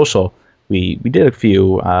Alice went social. We did a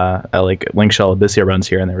few like Link Shell Abyssia runs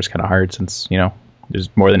here, and they were kind of hard since there's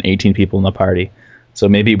more than 18 people in the party. So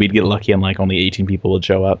maybe we'd get lucky and like only 18 people would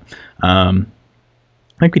show up.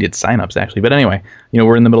 I think we did signups actually, but anyway,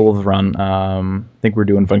 we're in the middle of the run. I think we're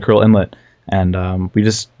doing Vancurl Inlet, and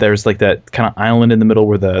there's like that kind of island in the middle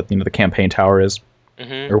where the the campaign tower is,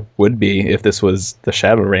 or would be if this was the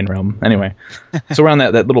Shadowrain realm. Anyway, so we're on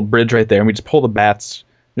that little bridge right there, and we just pull the bats,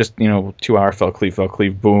 just 2 hour fell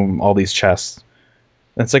cleave, boom, all these chests.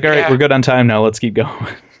 And it's like, all right, we're good on time now. Let's keep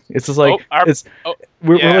going. It's just like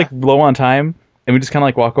we're like low on time, and we just kind of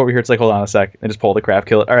like walk over here. It's like, hold on a sec, and just pull the craft,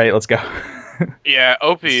 kill it. All right, let's go. Yeah,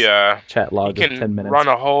 Opie chat log he of can 10 minutes. run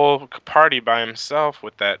a whole party by himself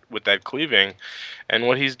with that cleaving, and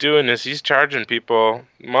what he's doing is he's charging people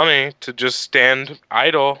money to just stand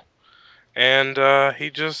idle, and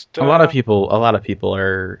he just a lot of people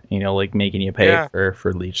are like making you pay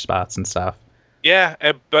for leech spots and stuff. Yeah,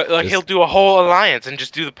 but like he'll do a whole alliance and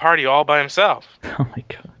just do the party all by himself. Oh my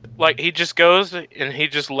god! Like he just goes and he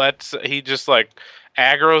just like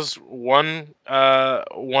aggro's one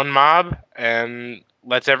mob and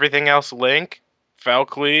lets everything else link, fell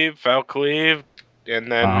cleave,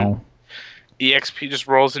 and then EXP just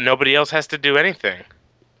rolls and nobody else has to do anything.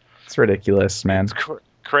 It's ridiculous, man.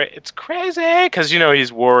 It's crazy because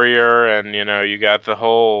he's warrior and you got the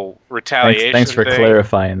whole retaliation. Thanks for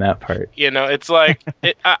clarifying that part. It's like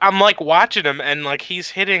I'm like watching him and like he's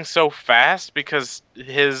hitting so fast because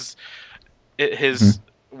his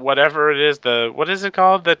whatever it is, what is it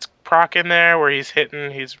called that's proc in there where he's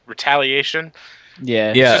retaliation.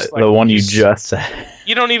 Yeah, like, the one you just said.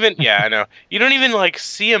 You don't even I know. You don't even like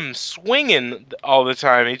see him swinging all the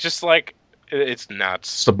time. He's just like it's nuts.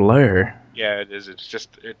 It's a blur. Yeah, it is.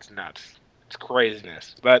 It's nuts. It's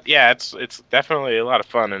craziness. But yeah, it's definitely a lot of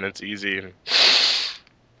fun and it's easy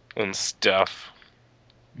and stuff.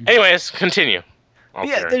 Anyways, continue.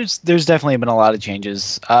 Yeah, there's definitely been a lot of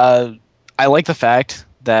changes. I like the fact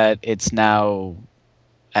that it's now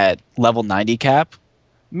at level 90 cap,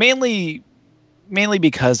 mainly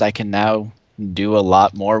because I can now do a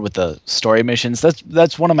lot more with the story missions.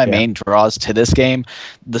 That's one of my main draws to this game,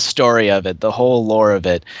 the story of it, the whole lore of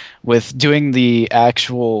it. With doing the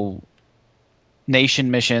actual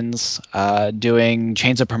nation missions, doing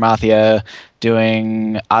Chains of Promathia,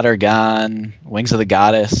 doing Adargan, Wings of the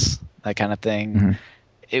Goddess, that kind of thing.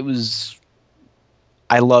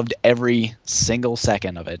 I loved every single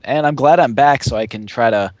second of it, and I'm glad I'm back so I can try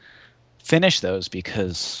to finish those,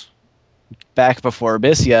 because back before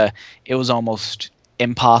Abyssia, it was almost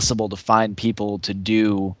impossible to find people to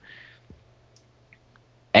do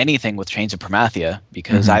anything with Chains of Promathia,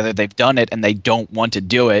 because either they've done it and they don't want to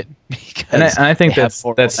do it. And I think that's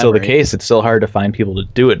still the case. It's still hard to find people to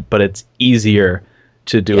do it, but it's easier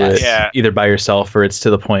to do it either by yourself, or it's to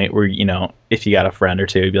the point where, if you got a friend or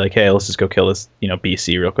two, you'd be like, hey, let's just go kill this,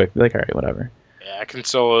 BC real quick. Be like, all right, whatever. Yeah, I can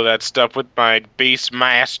solo that stuff with my Beast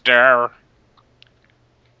Master.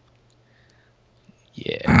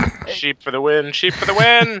 Yeah. Sheep for the win.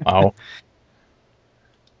 Oh.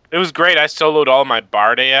 It was great. I soloed all my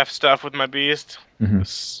Bard AF stuff with my Beast. It was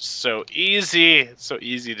so easy. It's so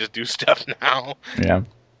easy to do stuff now. Yeah.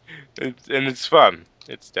 And it's fun.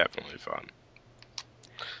 It's definitely fun.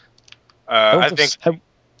 I think.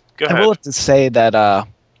 Go ahead. I will have to say that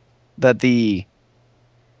that the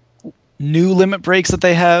new limit breaks that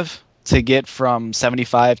they have to get from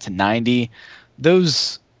 75 to 90,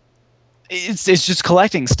 those, it's just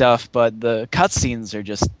collecting stuff, but the cutscenes are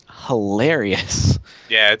just hilarious.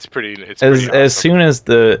 Yeah, it's pretty. It's as pretty as awesome. soon as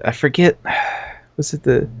I forget, was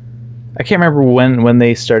it I can't remember when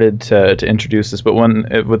they started to introduce this, but when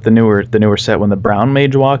with the newer set, when the brown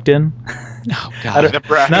mage walked in. Oh God!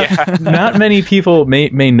 Not many people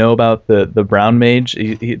may know about the brown mage.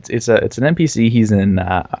 It's an NPC. He's in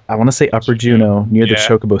I want to say Upper Juno near the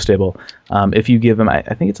Chocobo stable. If you give him, I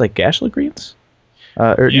think it's like Gashla greens,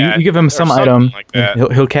 or you give him some item, like that.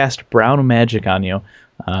 he'll cast brown magic on you,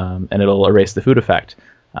 and it'll erase the food effect.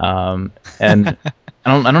 And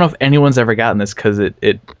I don't know if anyone's ever gotten this because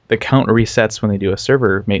the count resets when they do a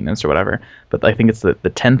server maintenance or whatever. But I think it's the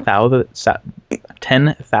 10,000.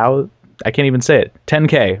 I can't even say it.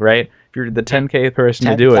 10K, right? If you're the 10K person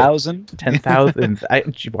to do it. 10,000.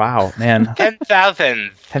 Wow, man.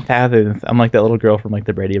 10,000. 10,000. I'm like that little girl from like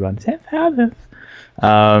the Brady Bunch. 10,000.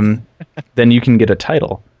 Then you can get a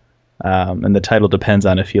title. And the title depends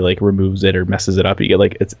on if he like removes it or messes it up. You get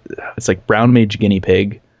like it's like Brown Mage Guinea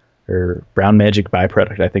Pig or Brown Magic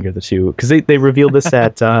Byproduct, I think are the two. Because they revealed this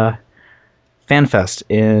at FanFest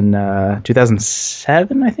in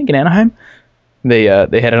 2007, I think, in Anaheim. They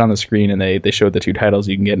had it on the screen and they showed the two titles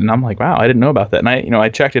you can get, and I'm like, wow, I didn't know about that. And I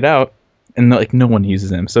checked it out, and like no one uses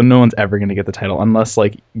them, so no one's ever gonna get the title unless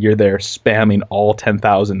like you're there spamming all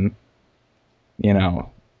 10,000,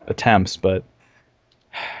 attempts. But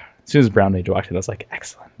as soon as Brown Mage walked in, I was like,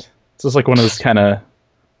 excellent. So it's like one of those kind of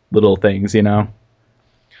little things, Yep.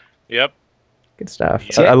 Good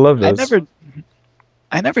stuff. Yeah, I love those.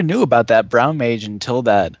 I never knew about that Brown Mage until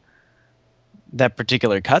that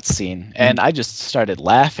particular cutscene, and I just started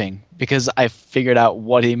laughing because I figured out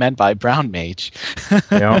what he meant by Brown Mage.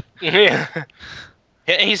 Yeah.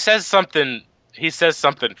 He says something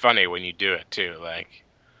funny when you do it too, like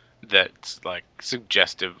that's like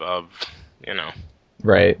suggestive of,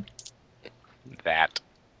 Right. that.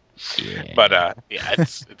 Yeah. But yeah,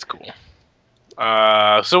 it's cool.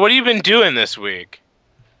 So what have you been doing this week?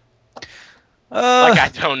 I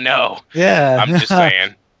don't know. Yeah. I'm just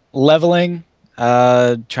saying. Leveling.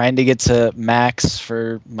 Trying to get to max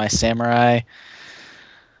for my samurai.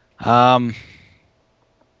 Other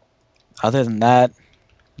than that,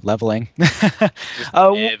 leveling.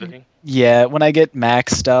 Everything. Yeah, when I get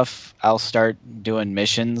max stuff, I'll start doing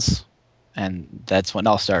missions, and that's when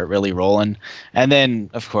I'll start really rolling. And then,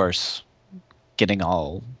 of course, getting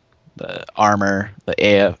all the armor, the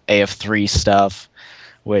AF3 stuff,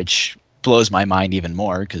 which blows my mind even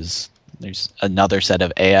more because there's another set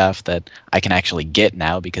of AF that I can actually get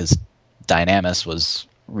now because Dynamis was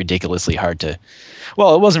ridiculously hard to...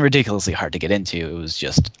 Well, it wasn't ridiculously hard to get into. It was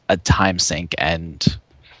just a time sink, and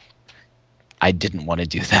I didn't want to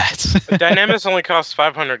do that. Dynamis only costs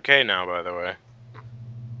 500K now, by the way.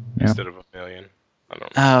 Yeah. Instead of $1 million. I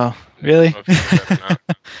don't know. Oh, really? I don't know if you know that or not.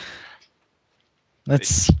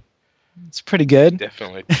 That's pretty good.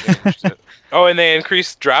 Definitely changed it. Oh, and they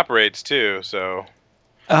increased drop rates too, so...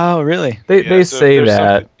 Oh, really? They so say there's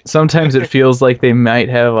that. Sometimes it feels like they might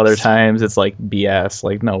have. Other times it's like BS.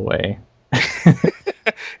 Like, no way.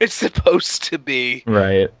 It's supposed to be.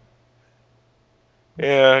 Right.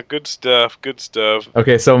 Yeah, good stuff.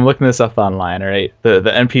 Okay, so I'm looking this up online, all right? The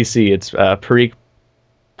NPC, it's Parikh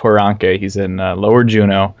Poranke. He's in Lower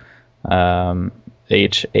Juno,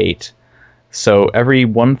 H8. So every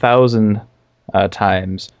 1,000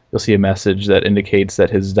 times, you'll see a message that indicates that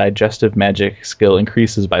his digestive magic skill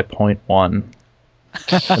increases by 0.1.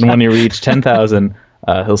 And when you reach 10,000,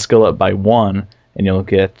 he'll skill up by 1, and you'll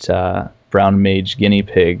get Brown Mage Guinea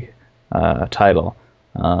Pig title.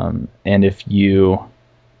 And if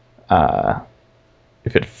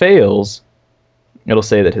it fails, it'll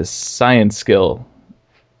say that his science skill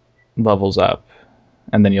levels up,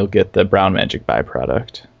 and then you'll get the Brown Magic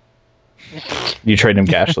byproduct. You trade him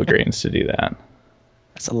Gashla greens to do that.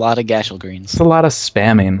 That's a lot of Gashel greens. It's a lot of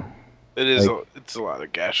spamming. It is. It's a lot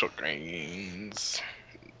of Gashel greens.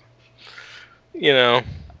 That'd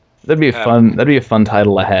be a fun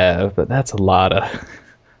title to have, but that's a lot of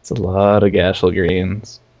Gashel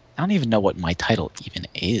greens. I don't even know what my title even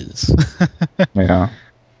is. Yeah.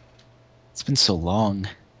 It's been so long.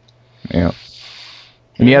 Yeah.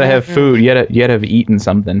 And you gotta have food. You gotta have eaten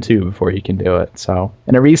something too before you can do it. So,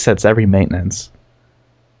 and it resets every maintenance.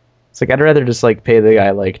 It's like I'd rather just like pay the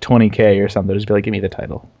guy like 20K or something. Just be like, give me the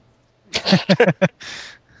title.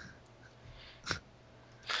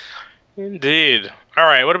 Indeed. All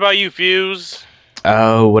right. What about you, Fuse?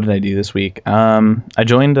 Oh, what did I do this week? I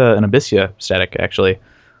joined an Abyssia static actually.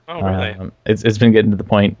 Oh, really? It's been getting to the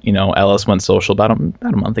point. Ellis went social about a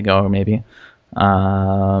month ago or maybe.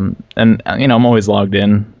 And I'm always logged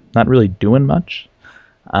in, not really doing much.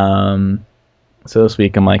 So this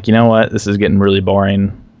week I'm like, you know what? This is getting really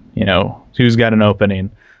boring. You know, who's got an opening?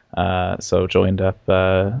 So joined up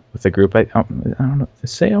with the group. I don't know.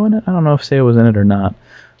 Is Sayo in it? I don't know if Sayo was in it or not.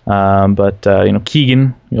 But you know,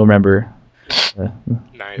 Keegan, you'll remember.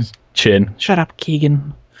 Nice. Chin. Shut up,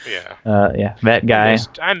 Keegan. Yeah. Yeah, that guy.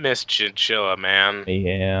 I miss Chinchilla, man.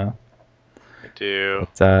 Yeah. I do.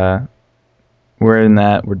 But, we're in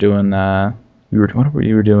that. We're doing.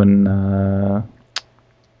 We were doing.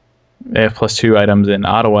 F+2 items in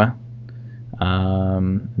Ottawa.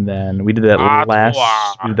 Then we did that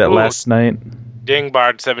last night.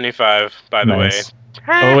 Dingbard 75, by the way.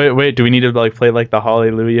 Oh wait! Do we need to like play like the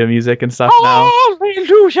Hallelujah music and stuff now?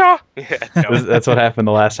 Hallelujah! Yeah, no. That's what happened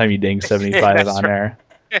the last time you dinged 75 on air.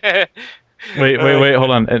 Wait! Hold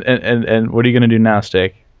on. And what are you gonna do now,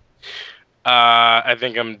 Steak? I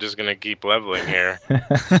think I'm just gonna keep leveling here.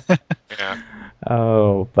 Yeah.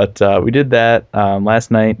 Oh, but we did that last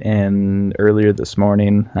night and earlier this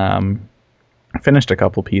morning. I finished a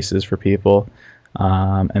couple pieces for people,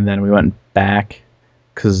 and then we went back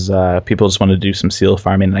because people just wanted to do some seal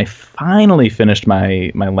farming, and I finally finished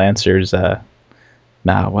my Lancers. I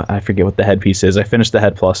forget what the headpiece is. I finished the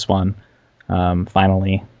head plus one.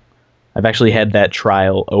 Finally, I've actually had that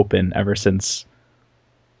trial open ever since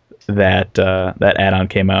that add-on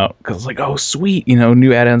came out, because it's like, oh sweet, you know,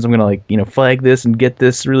 new add-ons. I'm gonna like, you know, flag this and get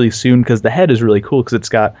this really soon, because the head is really cool because it's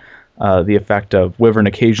got the effect of Wyvern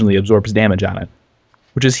occasionally absorbs damage on it,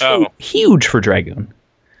 which is huge for Dragoon.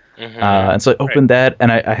 Mm-hmm. And so I opened that,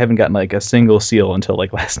 and I haven't gotten like a single seal until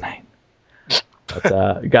like last night.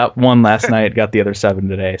 But got one last night, got the other 7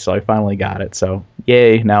 today, so I finally got it. So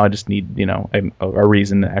yay! Now I just need, you know, a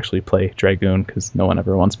reason to actually play Dragoon, because no one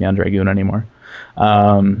ever wants me on Dragoon anymore.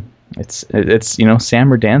 It's you know,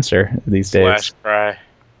 Sam or Dancer these days. Slash Cry.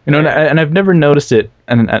 You know, and I've never noticed it,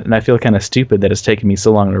 and I feel kind of stupid that it's taken me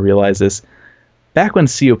so long to realize this. Back when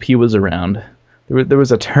COP was around, there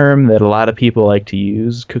was a term that a lot of people like to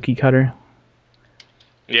use, cookie cutter.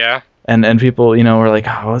 Yeah. And people, you know, were like,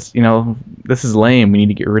 oh, you know, this is lame. We need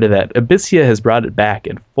to get rid of that. Abyssia has brought it back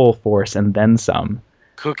in full force and then some.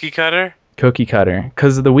 Cookie cutter? Cookie cutter,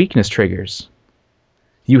 because of the weakness triggers.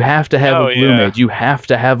 You have to have a blue mage. You have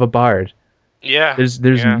to have a bard. Yeah.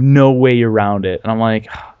 There's no way around it. And I'm like,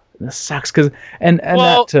 oh, this sucks. Because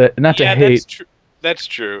not to hate. That's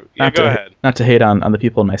true. Yeah, go ahead. Not to hate on the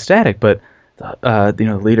people in my static, but you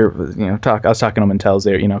know, the leader was, you know, I was talking to them in Tells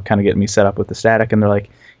there, you know, kind of getting me set up with the static, and they're like,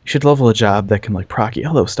 you should level a job that can like proc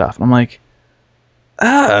yellow stuff. And I'm like,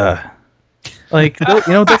 like,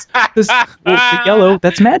 you know, that's the yellow,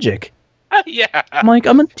 that's magic. Yeah. I'm like,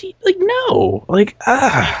 like, no, like,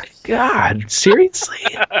 God,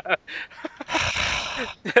 seriously?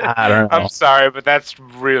 I don't know. I'm sorry, but that's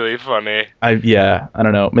really funny. I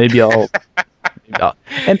don't know. Maybe I'll.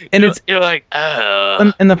 And you're like,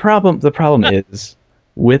 oh. And the problem is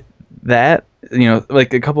with that, you know,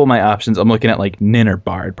 like a couple of my options, I'm looking at like Nin or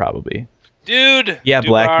Bard probably. Dude. Yeah,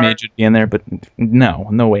 Black Bard. Mage would be in there, but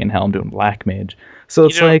no way in hell I'm doing Black Mage. So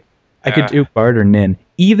it's like I could do Bard or Nin.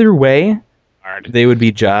 Either way, they would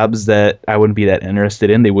be jobs that I wouldn't be that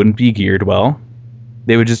interested in. They wouldn't be geared well.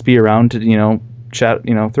 They would just be around to, you know, chat,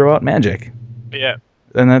 you know, throw out magic. Yeah.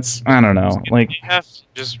 And that's, I don't know. Like,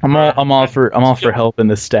 I'm all for help in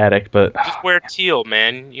the static, but just wear teal,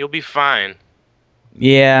 man. You'll be fine.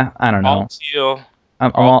 Yeah, I don't know. All teal.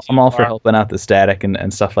 I'm all for helping out the static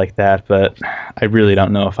and stuff like that, but I really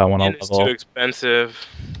don't know if I want to level. It's too expensive.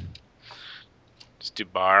 Just do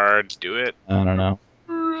Bard. Do it. I don't know.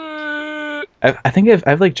 I think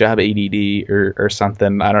I've like job ADD or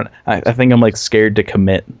something. I think I'm like scared to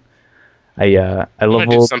commit. I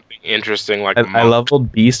leveled something interesting like I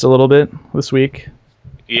leveled Beast a little bit this week.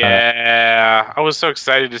 Yeah, I was so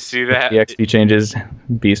excited to see that. The XP changes,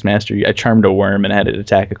 Beastmaster. I charmed a worm and had it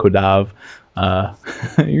attack a Kodav.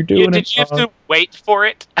 You're doing it. Did you have to wait for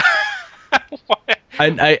it?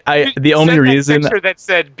 The only reason that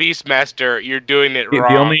said Beastmaster, you're doing it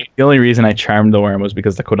wrong. The only reason I charmed the worm was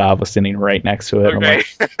because the Kodav was sitting right next to it. Okay.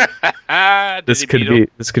 Like, this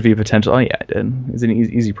could be potential. Oh yeah, I did. It was an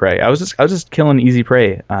easy prey. I was just killing easy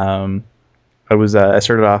prey. I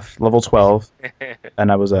started off level 12,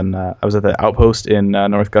 and I was at the outpost in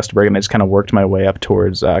North Gustavsburg, and I just kind of worked my way up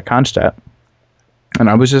towards Kronstadt. And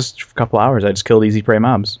I was just for a couple hours. I just killed easy prey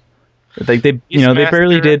mobs. They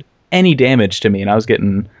barely did any damage to me, and I was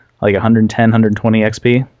getting like 110, 120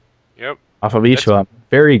 XP. Yep. Off of each one.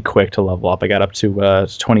 Very quick to level up. I got up to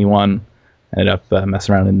 21. Ended up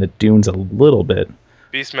messing around in the dunes a little bit.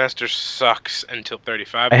 Beastmaster sucks until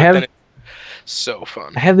 35. Then it's so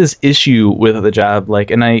fun. I have this issue with the job,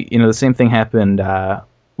 like, and the same thing happened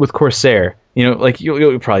with Corsair, like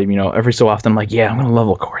you'll probably, every so often I'm like, yeah, I'm gonna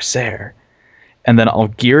level Corsair, and then I'll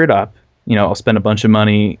gear it up. I'll spend a bunch of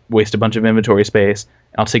money, waste a bunch of inventory space.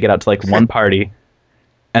 I'll take it out to like one party,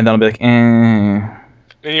 and then I'll be like, eh.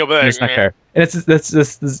 And you'll be like, It's not fair. And that's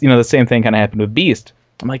the same thing kind of happened with Beast.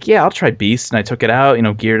 I'm like, yeah, I'll try Beast, and I took it out,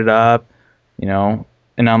 geared it up, and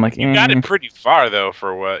now I'm like, you got it pretty far though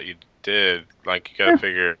for what you did. Like you got to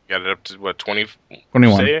figure, you got it up to what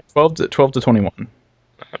 21, 12 to 21.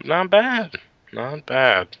 Not bad, not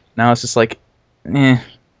bad. Now it's just like, eh.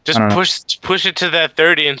 Just push it to that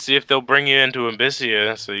 30 and see if they'll bring you into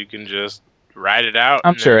Abyssea, so you can just ride it out.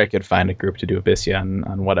 I'm sure I could find a group to do Abyssea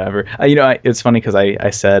on whatever. It's funny because I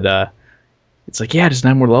said, it's like, yeah, just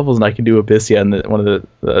 9 more levels and I can do Abyssea. And one of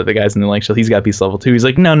the guys in the link show, he's got Beast level 2. He's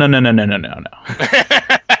like, no.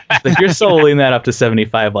 Like, you're soloing that up to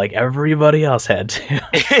 75 like everybody else had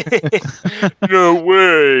to. No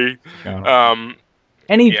way. No.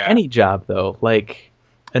 Any job though, like,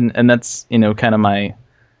 and that's kind of my,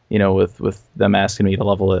 with them asking me to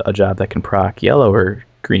level a job that can proc yellow or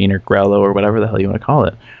green or Grello or whatever the hell you want to call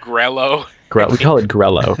it. Grello. We call it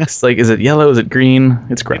Grello. It's like, is it yellow? Is it green?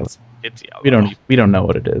 It's Grello. It's yellow. We don't know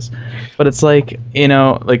what it is, but it's like,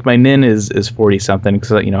 like my nin is 40 something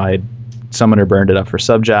because I had Summoner burned it up for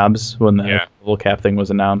sub jobs when the level cap thing was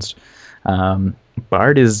announced.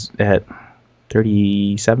 Bard is at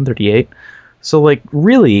 37, 38. So like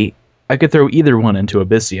really, I could throw either one into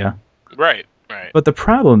Abyssea. Right. But the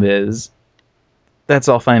problem is, that's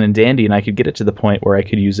all fine and dandy, and I could get it to the point where I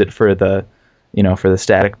could use it for the, for the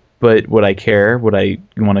static. But would I care? Would I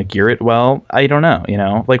want to gear it well? I don't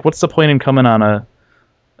know. Like, what's the point in coming on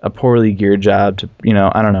a poorly geared job to,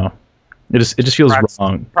 I don't know. It just feels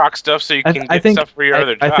wrong. Proc stuff so you can get stuff for your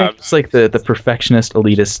other jobs. I think it's like the perfectionist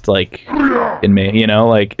elitist like in me.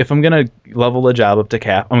 Like if I'm gonna level a job up to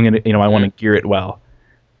cap, I'm gonna I want to gear it well.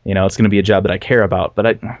 It's gonna be a job that I care about. But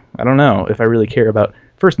I don't know if I really care about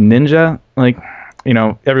first Ninja. Like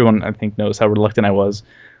everyone I think knows how reluctant I was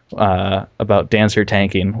about Dancer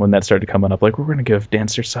tanking when that started coming up. Like we're gonna give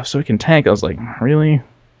Dancer stuff so we can tank. I was like, really?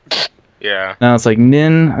 Yeah. Now it's like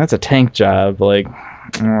Nin, that's a tank job. Like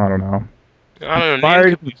I don't know.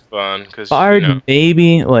 Bard could be fun because Bard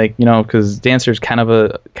maybe like because Dancer's kind of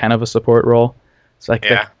a support role, so I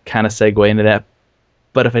could kind of segue into that.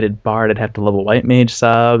 But if I did Bard, I'd have to level White Mage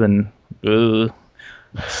sub and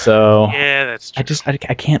so yeah, that's true.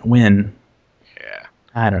 I can't win. Yeah,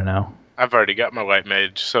 I don't know. I've already got my White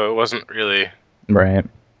Mage, so it wasn't really right.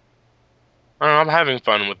 I don't know, I'm having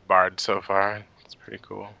fun with Bard so far. It's pretty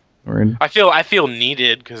cool. Word. I feel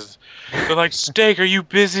needed because they're like, Steak, are you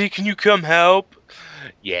busy? Can you come help?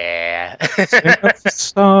 Yeah.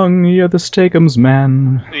 Song, you're the Steakums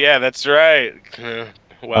man. Yeah, that's right.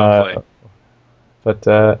 Well played. But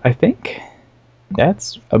I think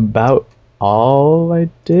that's about all I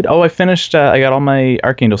did. Oh, I finished. I got all my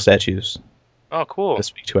Archangel statues. Oh, cool.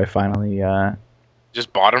 This week too. I finally.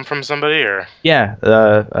 Just bought them from somebody, or? Yeah,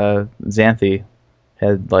 Xanthi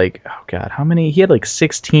had like, oh god, how many? He had like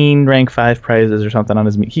 16 rank 5 prizes or something on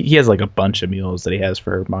his. He has like a bunch of mules that he has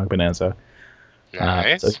for Mog Bonanza.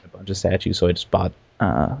 Nice. So he had a bunch of statues, so I just bought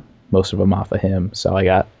most of them off of him. So I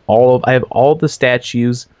have all the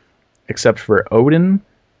statues except for Odin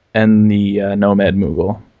and the Nomad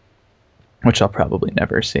Moogle, which I'll probably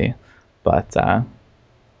never see. But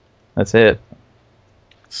that's it.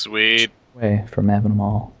 Sweet. Away from having them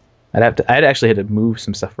all. I'd actually had to move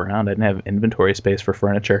some stuff around. I didn't have inventory space for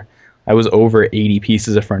furniture. I was over 80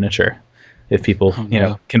 pieces of furniture, if people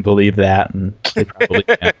can believe that, and they probably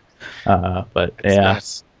can. But that's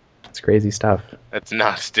nuts. It's crazy stuff. That's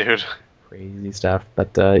nuts, dude. Crazy stuff.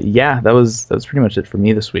 But that was pretty much it for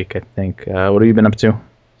me this week. I think. What have you been up to?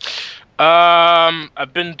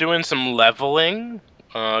 I've been doing some leveling.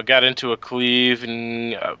 Got into a cleave,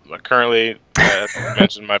 and currently, as I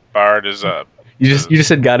mentioned, my bard is up. You just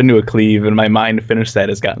said got into a cleave, and my mind finished that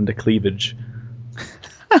as got into cleavage.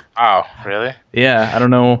 Oh, really? Yeah, I don't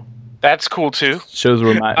know. That's cool too. Shows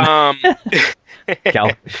where my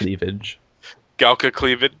Galka cleavage. Galka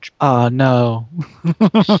cleavage. Oh no.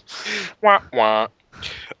 Wah wah.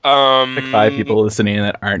 Like 5 people listening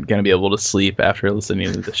that aren't gonna be able to sleep after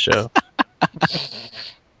listening to this show.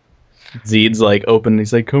 Zeed's like open.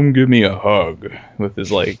 He's like, "Come give me a hug," with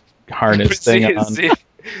his like harness thing on.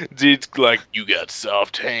 Zeed's like, "You got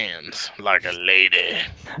soft hands, like a lady."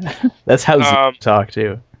 That's how Zeed talk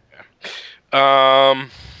too.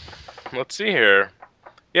 Let's see here.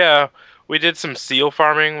 Yeah, we did some seal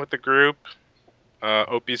farming with the group.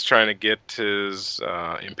 Opie's trying to get his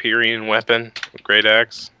Empyrean weapon with Great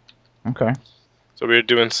Axe. Okay. So we were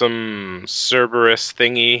doing some Cerberus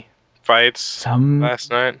thingy fights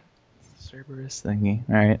last night. Cerberus thingy.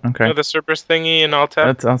 All right, okay. You know the Cerberus thingy in Altep?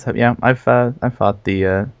 That's Altep. Yeah, I've fought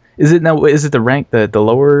the. Is it the rank the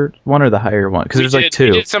lower one or the higher one? Because there's like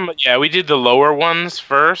two. We did the lower ones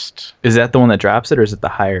first. Is that the one that drops it, or is it the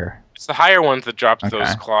higher? It's the higher ones that drops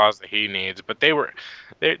those claws that he needs, but they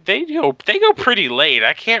go pretty late.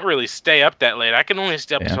 I can't really stay up that late. I can only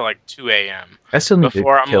stay up until like 2 a.m. I still need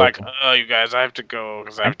before to I'm like, oh, you guys, I have to go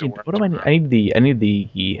because I have to work. What do I need? I need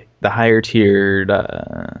the higher tiered.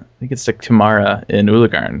 I think it's like Tamara in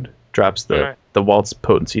Uligarn drops the Waltz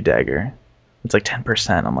Potency Dagger. It's like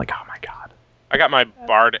 10%. I'm like, oh my god. I got my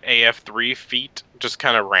Bard AF3 feet just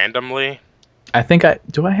kind of randomly. I think I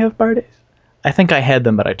have Bard. I think I had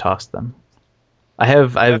them, but I tossed them. I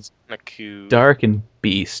have Dark and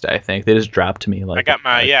Beast. I think they just dropped to me like.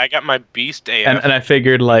 I got my Beast AF. And I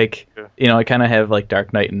figured like I kind of have like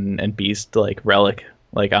Dark Knight and Beast like relic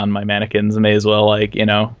like on my mannequins. I may as well like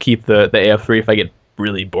keep the AF3 if I get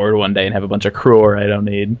really bored one day and have a bunch of Crore I don't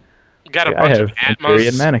need. Got a bunch of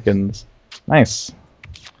Atmos mannequins. Nice.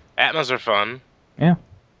 Atmos are fun. Yeah.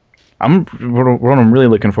 What I'm really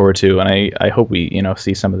looking forward to, and I hope we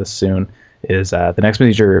see some of this soon, is the next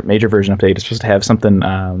major version update is supposed to have something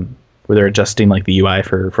where they're adjusting like the UI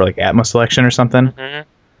for like Atmos selection or something.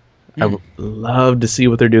 Mm-hmm. I would love to see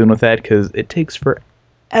what they're doing with that because it takes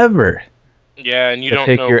forever. Yeah, and you don't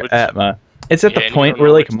pick know your Atma. It's at the point where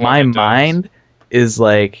like my mind is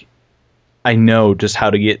like, I know just how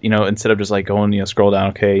to get, instead of just like going, scroll down.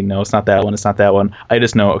 Okay, no, it's not that one. It's not that one. I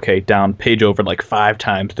just know, okay, down, page over like 5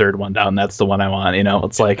 times, third one down. That's the one I want.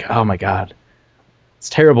 It's like, oh my god, it's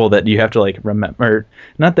terrible that you have to like remember.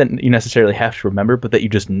 Not that you necessarily have to remember, but that you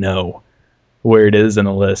just know where it is in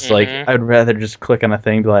the list. Mm-hmm. Like I'd rather just click on a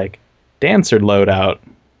thing, be like, dancer loadout,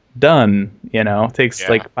 done. It takes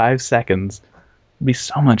like 5 seconds. It'd be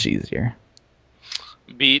so much easier.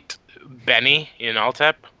 Beat Benny in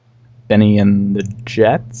Altep. Benny and the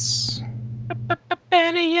Jets.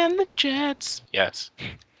 Benny and the Jets. Yes.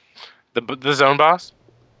 The zone boss.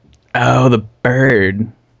 Oh, the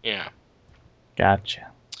bird. Yeah.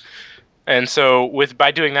 Gotcha. And so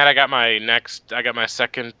by doing that, I got my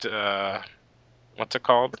second. What's it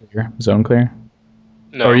called? Zone clear.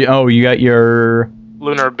 No. You got your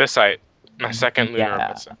Lunar Abyssite. My second Lunar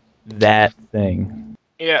Abyssite. That thing.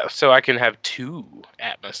 Yeah, so I can have 2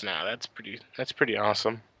 Atmos now. That's pretty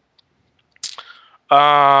awesome.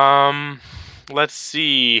 Let's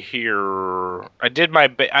see here. I did my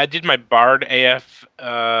Bard AF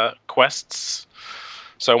quests.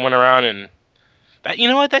 So I went around and that,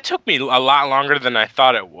 that took me a lot longer than I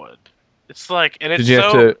thought it would. It's like, and it's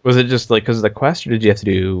was it just like because of the quest, or did you have to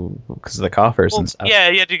do because of the coffers and stuff? Yeah,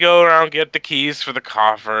 you had to go around, get the keys for the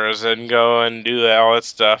coffers, and go and do all that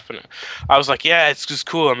stuff. And I was like, yeah, it's just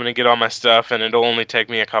cool. I'm gonna get all my stuff, and it'll only take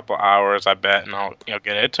me a couple hours, I bet, and I'll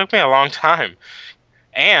get it. It took me a long time.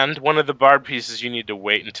 And one of the Bard pieces, you need to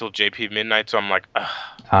wait until JP midnight. So I'm like, ugh.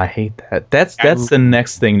 I hate that. That's the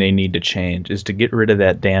next thing they need to change, is to get rid of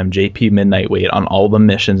that damn JP midnight wait on all the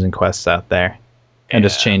missions and quests out there. And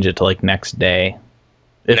just change it to like next day.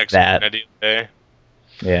 Next day.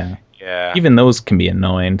 Yeah. Yeah. Even those can be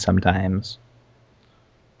annoying sometimes.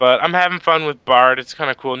 But I'm having fun with Bard. It's kind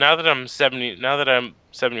of cool. Now that I'm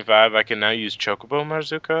 75, I can now use Chocobo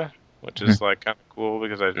Marzuka, which is like kind of cool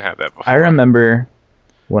because I didn't have that before. I remember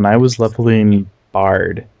when I was leveling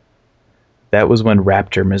Bard, that was when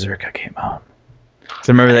Raptor Mazurka came out.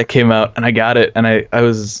 So I remember that came out, and I got it, and I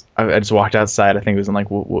just walked outside. I think it was in like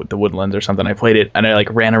the woodlands or something. I played it, and I like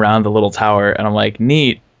ran around the little tower, and I'm like,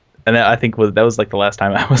 neat. And that, I think that was like the last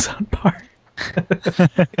time I was on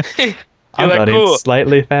Bard. I'm like, cool.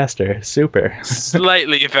 Slightly faster, super.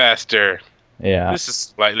 Slightly faster. Yeah. This is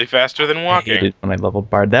slightly faster than walking. I hated when I leveled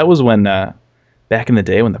Bard. That was when back in the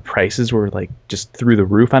day when the prices were like just through the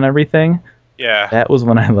roof on everything. Yeah. That was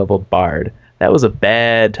when I leveled Bard. That was a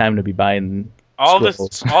bad time to be buying. All the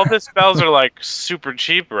spells are like super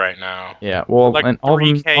cheap right now. Yeah, well, like and all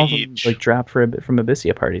of them each. like drop from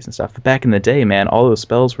Abyssia parties and stuff. But back in the day, man, all those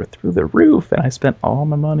spells were through the roof, and I spent all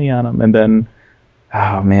my money on them. And then,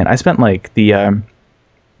 oh man, I spent like the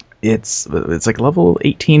it's like level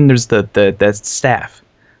 18. There's the staff,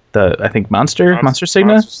 I think Monster Signa. Monster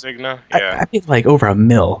Signa. Yeah, I paid like over $1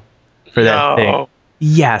 million for that thing.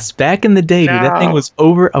 Yes, back in the day, dude, that thing was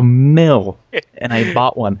over $1 million, and I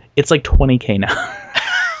bought one. It's like $20,000 now.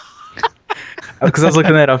 Because I was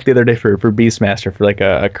looking that up the other day for Beastmaster for like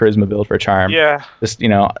a charisma build for Charm. Yeah. Just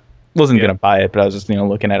wasn't gonna buy it, but I was just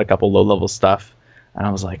looking at a couple low level stuff, and I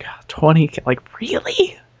was like, $20,000, like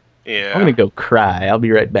really? Yeah. I'm gonna go cry. I'll be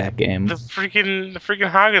right back, game. The freaking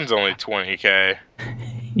Hagen's only $20,000.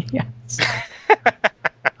 Yes.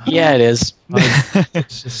 Yeah, it is.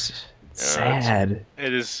 It's just sad.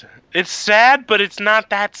 It is. It's sad, but it's not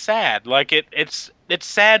that sad. Like it's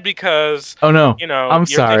sad because Oh no, I'm you're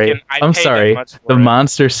sorry. thinking I I'm paid that sorry. much The for it.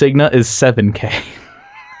 monster Signa is 7K.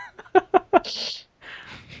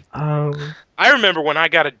 Um, I remember when I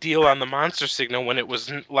got a deal on the Monster Signal when it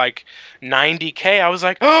was like 90K. I was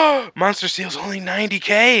like, oh, Monster Seal's only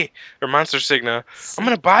 90K or Monster Signa. I'm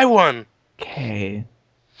gonna buy one. okay.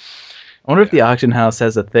 I wonder if the auction house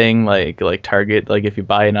has a thing like Target, like if you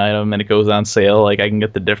buy an item and it goes on sale, like I can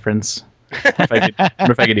get the difference. If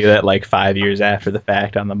I could do that like 5 years after the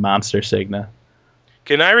fact on the Monster Signa.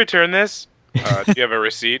 Can I return this? Do you have a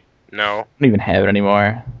receipt? No. I don't even have it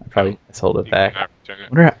anymore. I probably sold it You back. cannot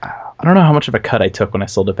return it. I don't know how much of a cut I took when I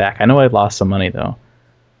sold it back. I know I lost some money though.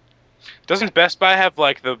 Doesn't Best Buy have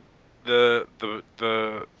like the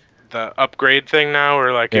upgrade thing now,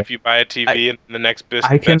 or like Yeah. if you buy a TV and the next best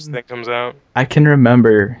thing comes out? I can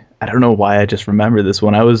remember. I don't know why I just remember this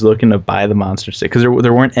when I was looking to buy the Monster Stick because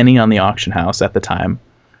there weren't any on the auction house at the time.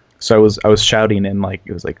 So I was shouting in like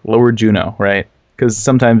it was like Lower Juno, right? Because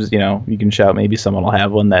sometimes you can shout, maybe someone will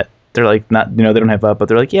have one that they're like not they don't have up, but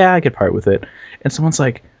they're like, yeah, I could part with it. And someone's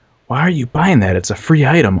like, why are you buying that? It's a free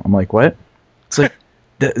item. I'm like, what? It's like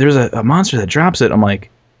there's a monster that drops it. I'm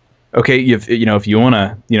like, okay, if you want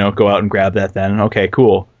to go out and grab that, then okay,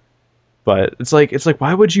 cool. But it's like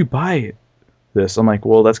why would you buy this? I'm like,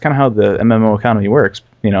 well, that's kind of how the MMO economy works.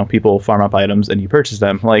 People farm up items and you purchase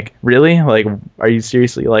them. Like, really? Like, are you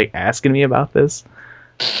seriously like asking me about this?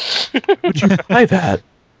 Would you buy that?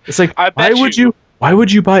 It's like, why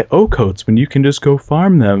would you buy O-coats when you can just go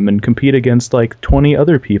farm them and compete against like 20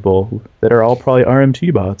 other people that are all probably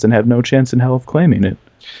RMT bots and have no chance in hell of claiming it?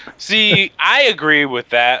 See, I agree with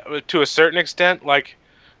that to a certain extent. Like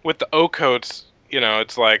with the O-coats,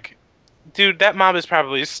 it's like, dude, that mob is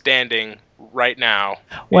probably standing right now.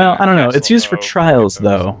 Well, I don't know. It's used for trials,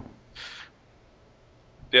 though.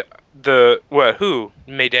 Yeah, who?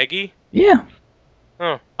 Meidegi? Yeah.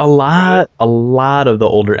 Oh. A lot of the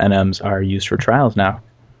older NMs are used for trials now.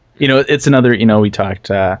 It's another, we talked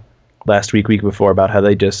last week before about how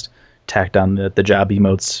they just tacked on the job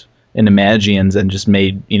emotes into Magians and just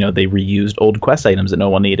made, they reused old quest items that no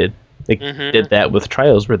one needed. They did that with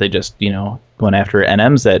trials where they just, went after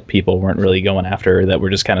NMs that people weren't really going after, that were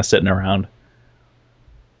just kind of sitting around.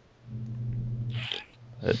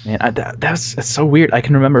 But, man, it's so weird. I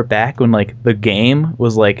can remember back when like the game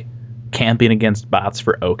was like camping against bots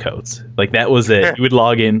for O-coats. Like that was it. You would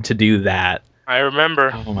log in to do that. I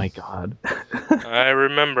remember. Oh my god. I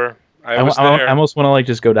remember. I almost want to like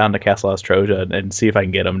just go down to Castle Ostroja and see if I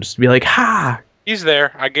can get him. Just to be like, ha! He's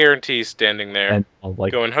there. I guarantee he's standing there. And I'll,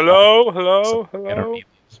 like, going, hello, hello, hello.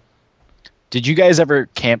 Did you guys ever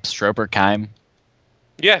camp Stroper Kime?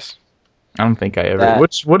 Yes. I don't think I ever.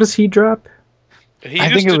 What does he drop? He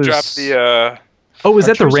used to drop the. Oh, is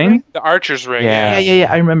that the ring? The Archer's ring. Yeah.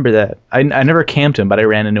 I remember that. I never camped him, but I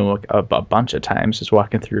ran into him a bunch of times just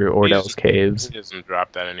walking through Ordell's Caves. He doesn't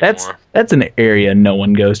drop that anymore. That's an area no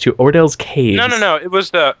one goes to. Ordell's Caves. No. It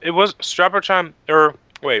was Stroper Kime, or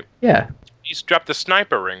wait. Yeah. He's dropped the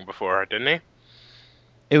sniper ring before, didn't he?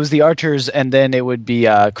 It was the archers, and then it would be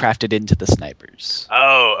crafted into the snipers.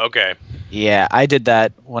 Oh, okay. Yeah, I did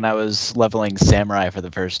that when I was leveling Samurai for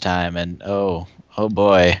the first time, and oh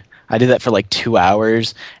boy. I did that for like 2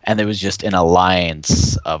 hours, and there was just an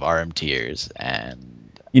alliance of RMTers.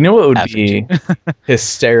 And you know what would be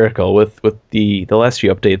hysterical with the last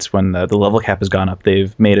few updates when the level cap has gone up,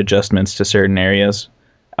 they've made adjustments to certain areas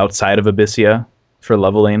outside of Abyssia for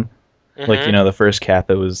leveling. Like, the first cap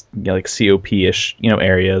that was like COP-ish,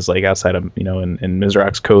 areas like outside of, in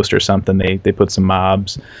Mizrach's Coast or something, they put some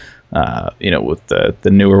mobs. With the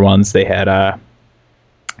newer ones, they had, I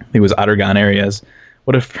think it was Ottergon areas.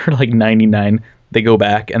 What if for like 99 they go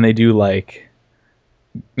back and they do like,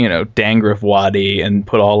 Dangrif Wadi and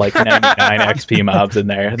put all like 99 XP mobs in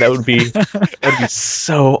there? That'd be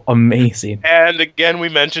so amazing. And again, we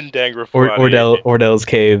mentioned Dangrif Wadi. Ordell's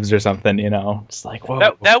Caves or something, It's like, whoa.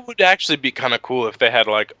 That would actually be kind of cool if they had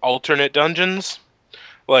like alternate dungeons.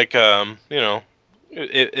 Like,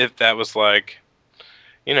 if that was like,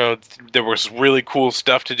 there was really cool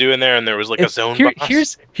stuff to do in there, and there was like a zone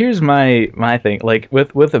boss. Here's my thing. Like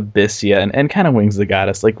with Abyssia and kind of Wings of the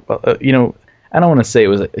Goddess. Like I don't want to say it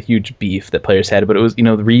was a huge beef that players had, but it was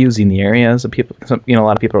reusing the areas. People, a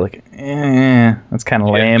lot of people are like, that's kind of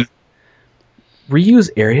lame. Reuse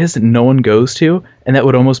areas that no one goes to, and that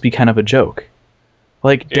would almost be kind of a joke.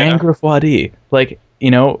 Like Dangrif Wadi, like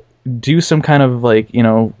do some kind of like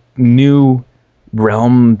new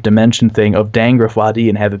realm dimension thing of Dangraf Wadi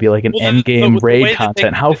and have it be like an end game raid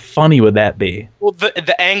content. How funny would that be? Well,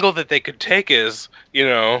 the angle that they could take is,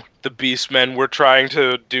 the Beastmen were trying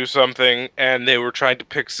to do something, and they were trying to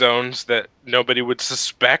pick zones that nobody would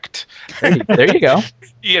suspect. There you go.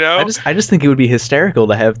 I just think it would be hysterical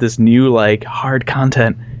to have this new like hard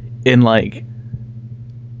content in like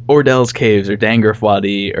Ordell's Caves or Dangraf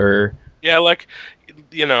Wadi or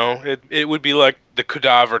it would be like the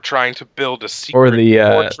Cadaver trying to build a secret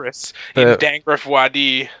fortress in Dangraf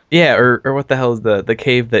Wadi. Yeah, or what the hell is the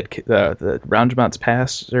cave that the Roundabouts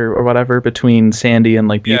Pass or whatever between Sandy and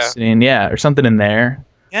like Butane, or something in there.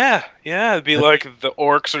 Yeah, it'd be like the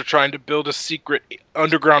orcs are trying to build a secret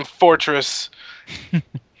underground fortress.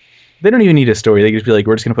 They don't even need a story. They could just be like,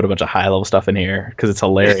 we're just gonna put a bunch of high level stuff in here because it's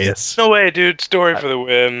hilarious. No way, dude! Story for the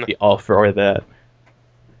win. Be all for that.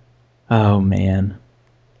 Oh man.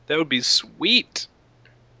 That would be sweet.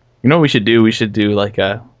 You know what we should do? We should do like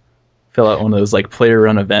fill out one of those like player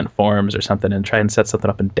run event forums or something and try and set something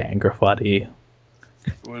up in Dangraf Wadi.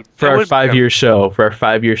 For our 5-year show. For our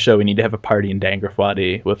 5-year show, we need to have a party in Dangraf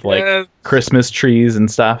Wadi with like Christmas trees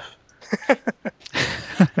and stuff.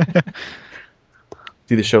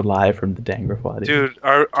 Do the show live from the Dangraf Wadi. Dude,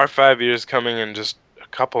 our 5 years coming in just a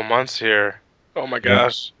couple months here. Oh my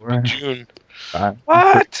gosh. June.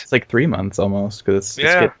 What? It's like 3 months almost because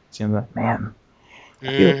it's man.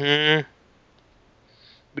 Mm-hmm.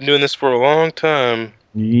 Been doing this for a long time.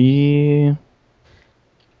 Yeah.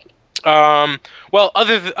 Well,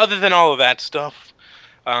 other than all of that stuff,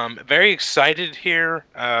 very excited here.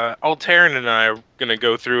 Alteran and I are gonna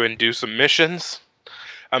go through and do some missions.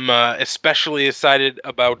 I'm especially excited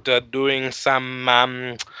about doing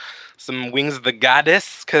some Wings of the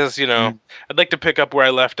Goddess because I'd like to pick up where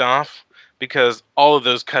I left off. Because all of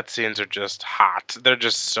those cutscenes are just hot. They're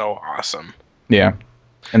just so awesome. Yeah.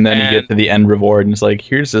 And then you get to the end reward and it's like,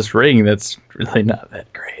 here's this ring that's really not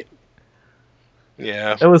that great.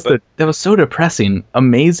 Yeah. That was so depressing.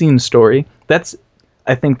 Amazing story. That's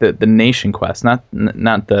I think the Nation quest, not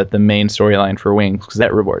the main storyline for Wings, because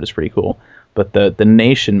that reward is pretty cool. But the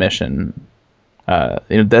Nation mission,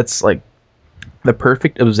 that's like the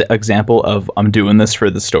perfect example of I'm doing this for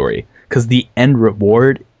the story. Because the end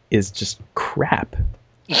reward is just crap.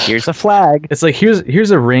 Here's a flag. It's like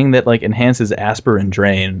here's a ring that like enhances Asper and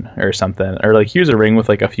Drain or something, or like here's a ring with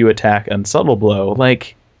like a few attack and subtle blow.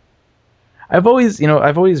 Like I've always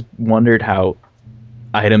wondered how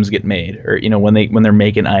items get made, or when they're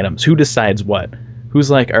making items, who decides what?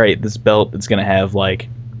 Who's like, all right, this belt is gonna have like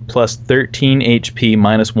plus 13 HP,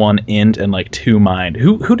 -1 int, and like 2 mind.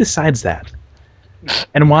 Who decides that?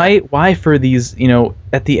 And why for these,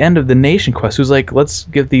 at the end of the Nation quest, who's like, let's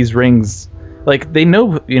give these rings, like, they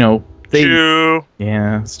know, they... True.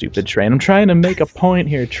 Yeah, stupid Train. I'm trying to make a point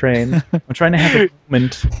here, Train. I'm trying to have a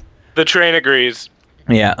moment. The Train agrees.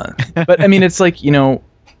 Yeah. But, I mean, it's like,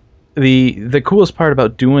 the coolest part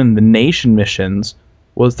about doing the Nation missions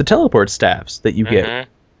was the teleport staffs that you get.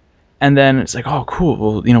 And then it's like, oh,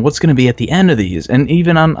 cool, well, what's going to be at the end of these? And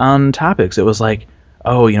even on topics, it was like,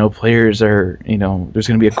 oh, players are, there's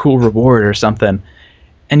going to be a cool reward or something.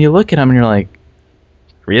 And you look at them and you're like,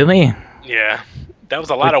 really? Yeah. That was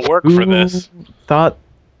a lot of work for this. Thought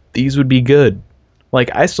these would be good. Like,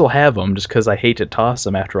 I still have them just because I hate to toss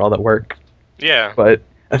them after all that work. Yeah. But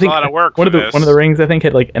I think a lot of work one of the rings I think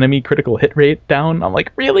had like enemy critical hit rate down. I'm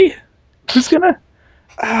like, really? Who's gonna?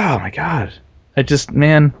 Oh my god. It's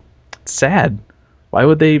sad. Why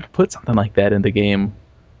would they put something like that in the game?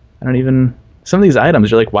 I don't even... Some of these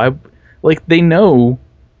items, you're like, why? Like, they know,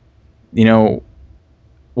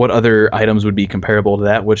 what other items would be comparable to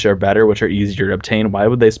that, which are better, which are easier to obtain. Why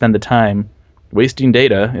would they spend the time wasting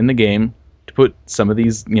data in the game to put some of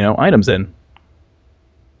these, items in?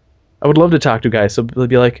 I would love to talk to guys. So they'd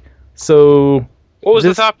be like, so... What was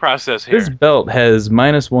the thought process here? This belt has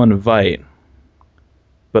 -1 Vite,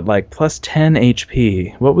 but like plus 10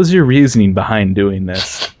 HP. What was your reasoning behind doing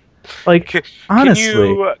this? Like,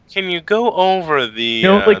 honestly, can you go over the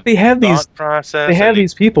like they have these process? They have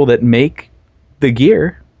these people that make the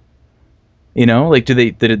gear. Like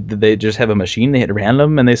did they just have a machine they hit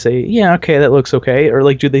random and they say, yeah, okay, that looks okay, or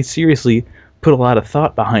like do they seriously put a lot of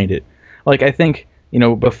thought behind it? Like I think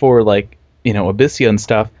before like Abyssia and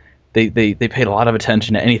stuff, they paid a lot of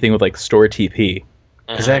attention to anything with like store TP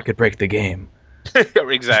because that could break the game.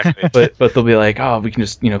 Exactly. But they'll be like, oh, we can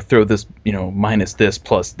just throw this minus this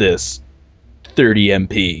plus this 30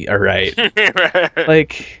 MP. All right. Right.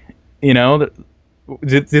 Like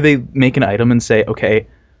do they make an item and say, okay,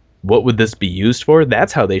 what would this be used for?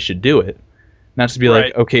 That's how they should do it. Not to be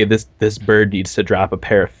like, okay, this bird needs to drop a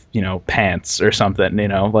pair of, pants or something,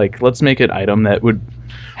 like let's make an item that would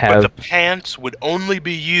have. But the pants would only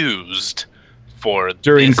be used for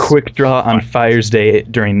during quick draw on Fire's Day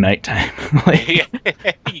during nighttime.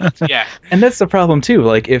 Yeah. And that's the problem too.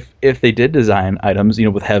 Like if they did design items,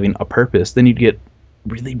 with having a purpose, then you'd get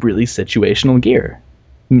really, really situational gear.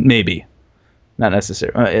 Maybe. Not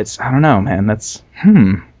necessarily. I don't know, man. That's I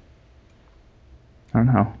don't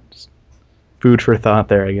know. Just food for thought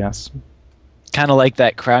there, I guess. Kind of like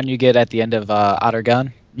that crown you get at the end of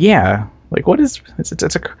Ottergon. Yeah. Like what is it's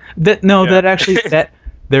a that no, yeah. That actually that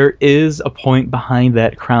there is a point behind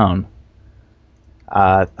that crown.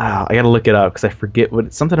 I gotta look it up because I forget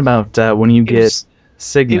what something about when you get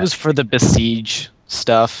Signet. It was for the besiege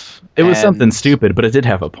stuff. It was something stupid, but it did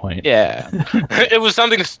have a point. Yeah. It was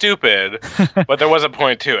something stupid, but there was a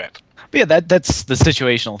point to it. But yeah, that's the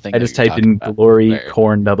situational thing. I just typed in Glory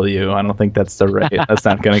Corn W. I don't think that's the right. That's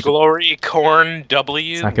not gonna. Glory Corn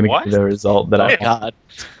W. It's not gonna give the result that I want.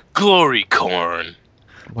 Glory Corn.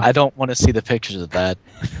 I don't want to see the pictures of that.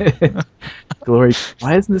 Glory.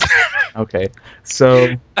 Why isn't this? Okay,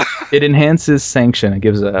 so it enhances sanction. It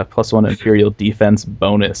gives a +1 Imperial defense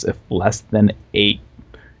bonus if less than 8.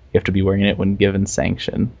 You have to be wearing it when given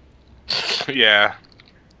sanction. Yeah.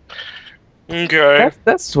 Okay.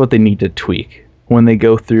 That's what they need to tweak when they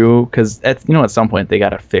go through, because at some point they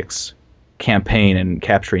gotta fix campaign and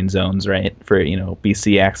capturing zones, right? For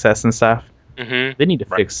BC access and stuff. Mm-hmm. They need to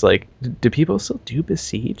fix do people still do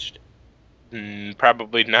besieged?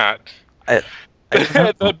 Probably not. The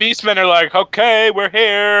beastmen are like, okay, we're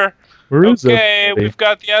here. Okay, we've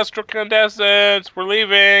got the astral condescents. We're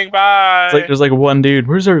leaving. Bye. It's like there's one dude.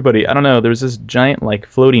 Where's everybody? I don't know. There's this giant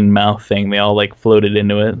floating mouth thing. They all floated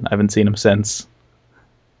into it. I haven't seen him since.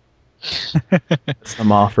 It's the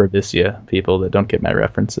Maw for Abyssia people that don't get my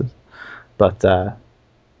references. But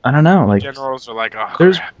I don't know. Generals are like, oh,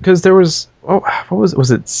 there's because there was what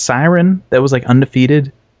was it Siren that was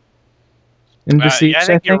undefeated in Besiege? Yeah,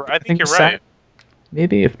 I think you're right.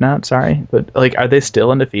 Maybe if not, sorry, but are they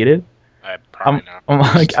still undefeated? Probably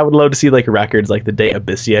not. I would love to see records the day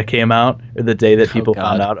Abyssia came out or the day that people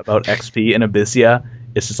found out about XP in Abyssia.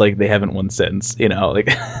 It's just they haven't won since,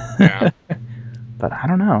 Yeah. But I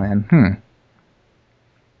don't know, man.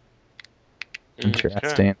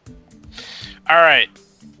 Interesting. Okay. All right.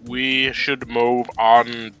 We should move on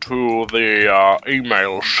to the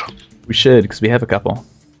emails. We should, because we have a couple.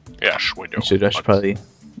 Yes, we do. I should probably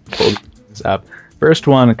pull this up. First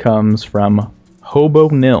one comes from Hobo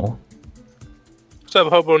Nil. What's up,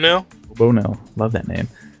 Hobo Nil? Hobo Nil. Love that name.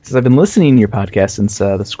 Says, I've been listening to your podcast since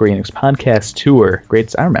the Square Enix podcast tour.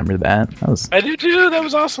 Great. I remember that. I do too. That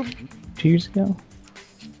was awesome. 2 years ago?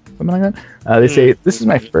 Something like that. They say, this is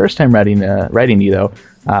my first time writing to you, though.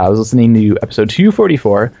 I was listening to episode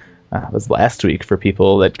 244. That was last week for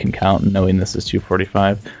people that can count and knowing this is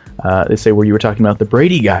 245. They say where you were talking about the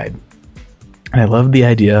Brady Guide. And I love the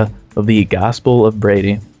idea of the Gospel of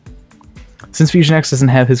Brady. Since Fusion X doesn't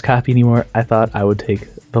have his copy anymore, I thought I would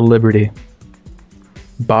take the liberty.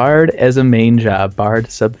 Bard as a main job,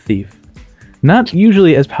 Bard sub-thief. Not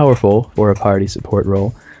usually as powerful for a party support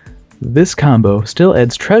role, this combo still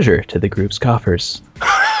adds treasure to the group's coffers.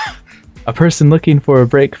 A person looking for a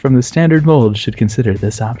break from the standard mold should consider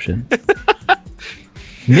this option.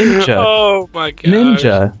 Ninja. Oh my god.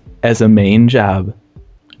 Ninja as a main job.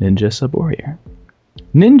 Ninja sub-warrior.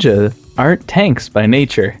 Ninja aren't tanks by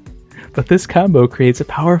nature, but this combo creates a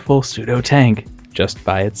powerful pseudo-tank just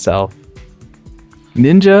by itself.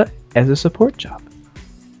 Ninja as a support job.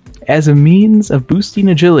 As a means of boosting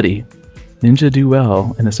agility, Ninja do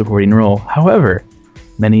well in a supporting role. However,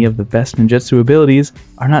 many of the best ninjutsu abilities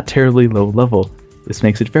are not terribly low level. This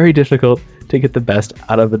makes it very difficult to get the best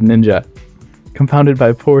out of a ninja. Compounded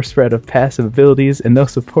by poor spread of passive abilities and no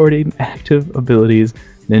supporting active abilities,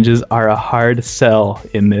 ninjas are a hard sell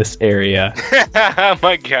in this area. Oh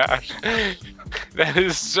my gosh. That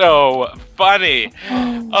is so funny.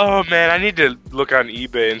 Oh man, I need to look on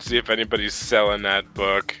eBay and see if anybody's selling that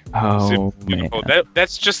book. Oh man,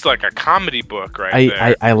 that's just like a comedy book, right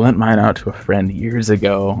there. I lent mine out to a friend years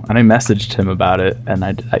ago, and I messaged him about it, and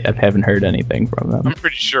I haven't heard anything from them. I'm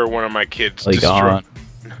pretty sure one of my kids destroyed.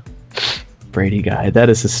 Brady Guide, that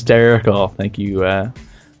is hysterical. Thank you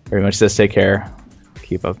very much. Says take care.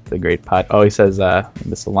 Keep up the great pod. Oh, he says, I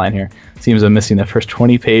missed a line here. Seems I'm missing the first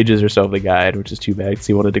 20 pages or so of the guide, which is too bad because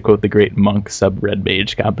he wanted to quote the great monk sub-red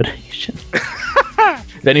mage combination.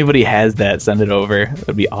 If anybody has that, send it over. It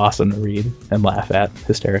would be awesome to read and laugh at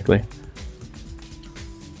hysterically.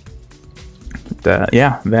 But,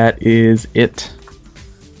 yeah, that is it.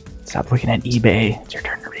 Stop looking at eBay. It's your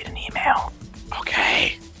turn to read an email.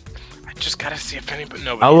 just gotta see if anybody.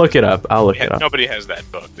 I'll look it up. Nobody has that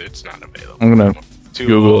book. It's not available. I'm gonna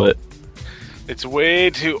Google it. It's way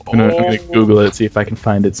too old. I'm gonna Google it, see if I can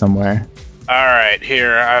find it somewhere. All right,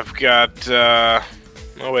 here I've got.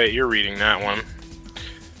 Oh wait, you're reading that one.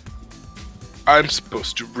 I'm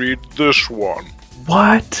supposed to read this one.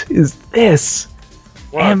 What is this?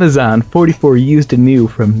 What? Amazon 44 used and new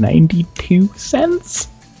from 92 cents.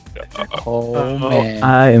 Oh man!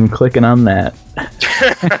 I am clicking on that.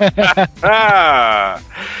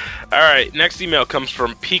 All right, next email comes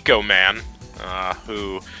from Pico Man,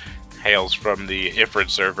 who hails from the Ifrit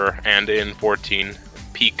server, and in 14,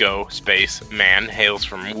 Pico space man hails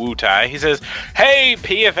from Wutai. He says, "Hey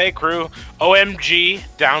PFA crew, OMG,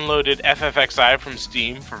 downloaded FFXI from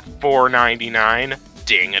Steam for $4.99.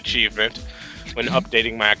 Ding achievement. When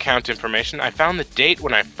updating my account information, I found the date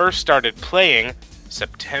when I first started playing,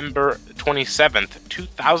 September 27th,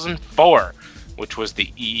 2004, which was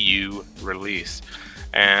the EU release.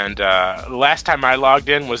 And last time I logged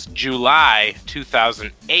in was July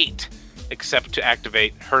 2008, except to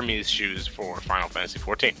activate Hermes shoes for Final Fantasy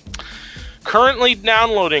XIV. Currently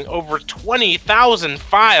downloading over 20,000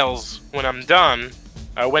 files when I'm done.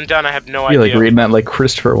 When done, I have no idea. You're like reading that like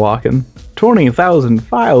Christopher Walken. 20,000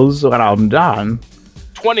 files when I'm done.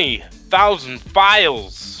 20,000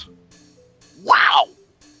 files. Wow.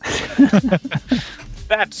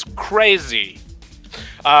 That's crazy.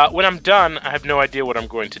 When I'm done, I have no idea what I'm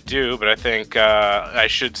going to do, but I think I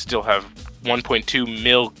should still have 1.2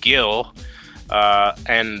 mil gil.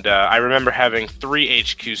 And I remember having 3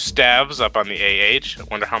 HQ stabs up on the AH. I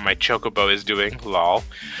wonder how my Chocobo is doing. Lol.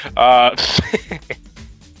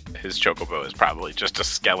 His Chocobo is probably just a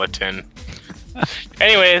skeleton.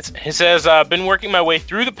 Anyways, he says, been working my way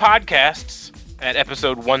through the podcasts at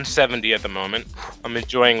episode 170 at the moment. I'm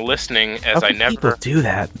enjoying listening as I never... people do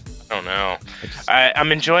that? I don't know.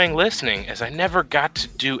 I'm enjoying listening as I never got to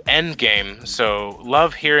do endgame, so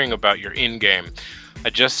love hearing about your in-game.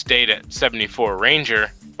 I just stayed at 74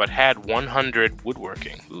 Ranger, but had 100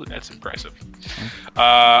 woodworking. Ooh, that's impressive.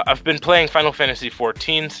 I've been playing Final Fantasy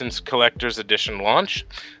XIV since Collector's Edition launch.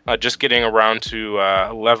 Just getting around to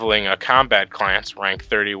leveling a combat class, rank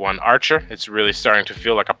 31 Archer. It's really starting to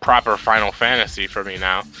feel like a proper Final Fantasy for me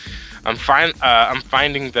now. I'm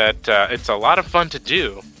finding that it's a lot of fun to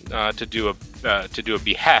do a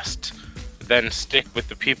behest, then stick with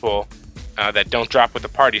the people that don't drop with the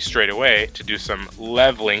party straight away to do some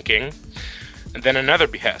lev-linking, and then another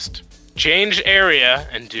behest. Change area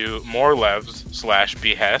and do more levs /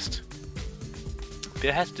 behest.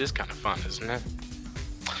 Behest is kind of fun, isn't it?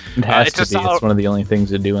 It has to be. It's one of the only things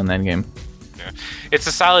to do in that game. Yeah. It's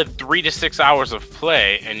a solid 3 to 6 hours of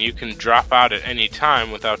play, and you can drop out at any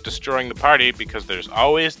time without destroying the party because there's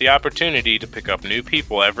always the opportunity to pick up new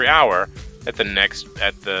people every hour at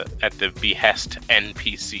the behest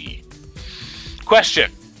NPC.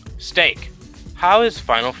 Question: Steak, how is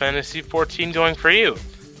Final Fantasy XIV going for you?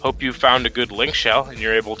 Hope you found a good link shell and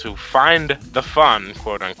you're able to find the fun,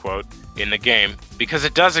 quote unquote, in the game, because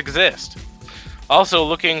it does exist. Also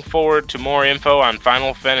looking forward to more info on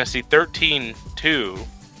Final Fantasy 13-2,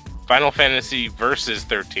 Final Fantasy Versus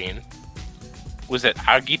 13. Was it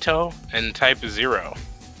Agito and Type 0?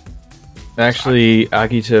 Actually,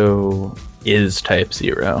 Agito is Type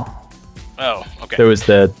 0. Oh, okay. There was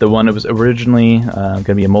the one that was originally going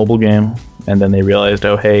to be a mobile game, and then they realized,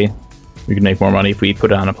 oh, hey, we can make more money if we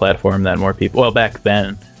put it on a platform that more people... Well, back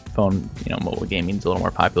then, mobile gaming is a little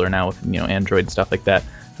more popular now with, Android and stuff like that.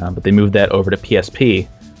 But they moved that over to PSP.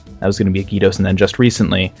 That was going to be Agitos, and then just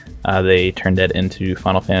recently, they turned that into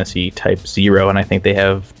Final Fantasy Type 0, and I think they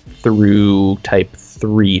have through Type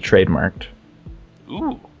 3 trademarked.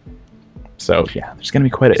 Ooh. So, yeah, there's going to be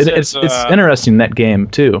quite a... It's interesting, that game,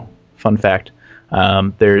 too. Fun fact.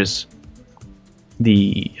 There's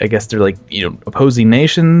I guess they're like, opposing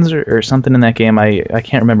nations or something in that game. I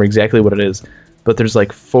can't remember exactly what it is, but there's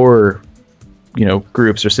like 4,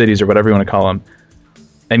 groups or cities or whatever you want to call them.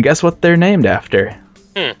 And guess what they're named after?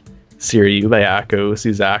 Siryu, Bayako,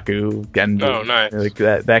 Suzaku, Gendo. Oh, nice. Like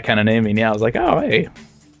that kind of naming. Yeah, I was like, oh, hey.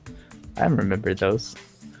 I remembered those.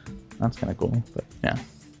 That's kind of cool, but yeah.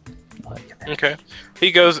 Okay.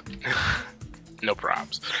 He goes... No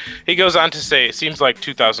props. He goes on to say, it seems like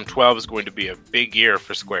 2012 is going to be a big year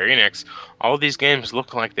for Square Enix. All these games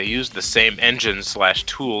look like they use the same engines /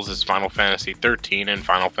 tools as Final Fantasy 13 and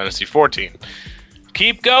Final Fantasy 14.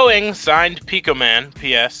 Keep going, signed Pico Man.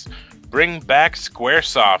 P.S. Bring back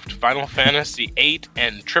Squaresoft, Final Fantasy 8,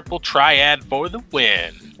 and Triple Triad for the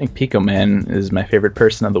win. I think Pico Man is my favorite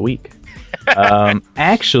person of the week.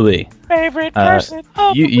 Actually, favorite person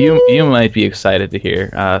of the week. You might be excited to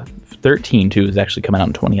hear. 13.2 is actually coming out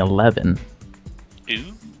in 2011.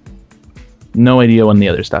 Ooh. No idea when the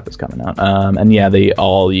other stuff is coming out. And yeah, they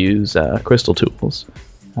all use Crystal Tools.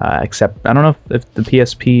 Except, I don't know if the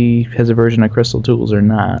PSP has a version of Crystal Tools or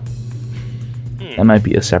not. That might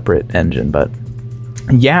be a separate engine, but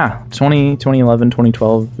yeah, 2011,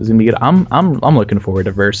 2012 is gonna be good. I'm looking forward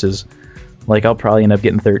to Versus. Like, I'll probably end up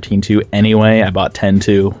getting 13.2 anyway. I bought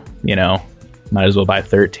 10.2, you know, might as well buy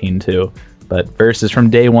 13.2. But Versus, from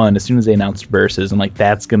day one, as soon as they announced Versus, I'm like,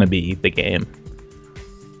 that's gonna be the game.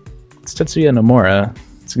 It's Tetsuya Nomura.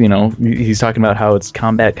 It's, you know, he's talking about how it's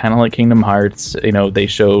combat kind of like Kingdom Hearts. You know, they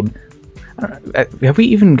showed. Have we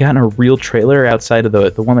even gotten a real trailer outside of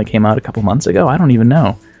the one that came out a couple months ago? I don't even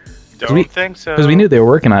know. Don't think so. Because we knew they were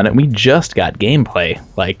working on it, and we just got gameplay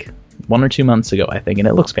like 1 or 2 months ago, I think, and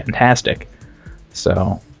it looks fantastic.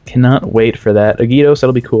 So, cannot wait for that. Agitos,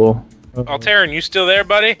 that'll be cool. Alteran, you still there,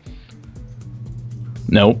 buddy?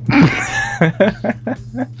 Nope.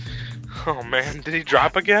 Oh, man. Did he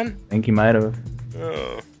drop again? I think he might have.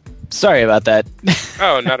 Oh. Sorry about that.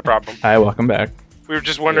 Oh, not a problem. Hi, welcome back. We were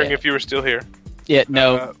just wondering if you were still here. Yeah,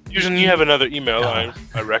 no. Usually you have another email, I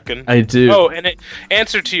reckon. I do. Oh, and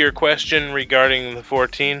answer to your question regarding the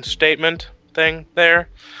 14 statement thing there.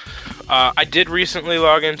 I did recently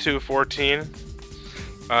log into 14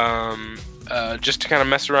 just to kind of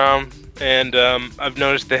mess around. And I've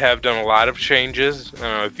noticed they have done a lot of changes.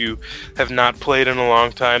 If you have not played in a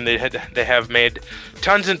long time, they have made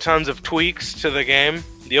tons and tons of tweaks to the game.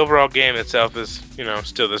 The overall game itself is, you know,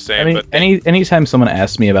 still the same. I mean, but anytime someone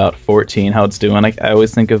asks me about 14, how it's doing, I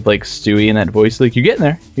always think of like Stewie and that voice, like, you're getting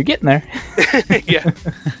there, you're getting there. Yeah.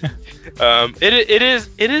 It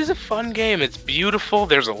is a fun game. It's beautiful.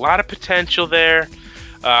 There's a lot of potential there.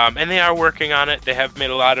 And they are working on it. They have made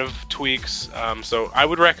a lot of tweaks. So I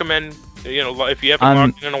would recommend, you know, if you haven't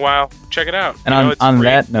logged in a while, check it out. And on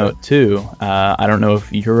that note, too, I don't know if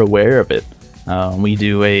you're aware of it. We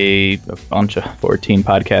do a bunch of 14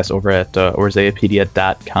 podcasts over at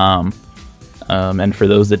Orzeapedia.com. And for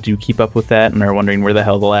those that do keep up with that and are wondering where the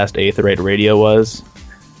hell the last Aetheryte Radio was,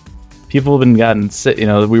 people have been gotten sick. You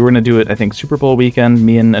know, we were going to do it, I think, Super Bowl weekend.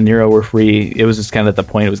 Me and Aniro were free. It was just kind of at the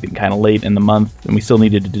point, it was getting kind of late in the month, and we still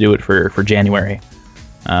needed to do it for January.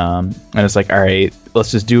 And it's like, all right,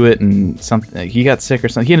 let's just do it. And he got sick or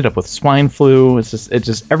something. He ended up with swine flu. It's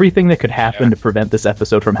just everything that could happen to prevent this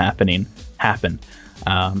episode from happening happened.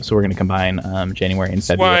 So we're going to combine January and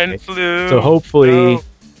February. Swine flu. So hopefully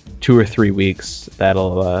 2 or 3 weeks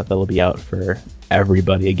that'll be out for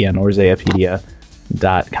everybody. Again,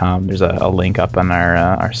 Orzeapedia.com. There's a link up on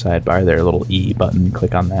our sidebar there, a little E button.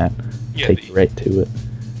 Click on that. Take you right to it.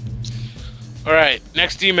 All right,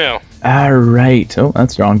 next email. All right. Oh,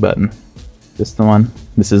 that's the wrong button. This the one?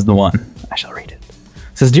 This is the one. I shall read it. It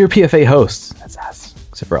says, Dear PFA hosts. That's us.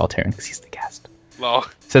 Except for Alteran, because he's the guest. Lol.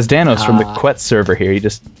 It says Danos from the Quetz server here. We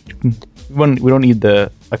don't need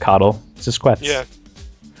a coddle. It's just Quetz.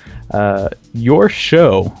 Yeah. Your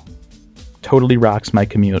show totally rocks my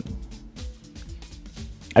commute.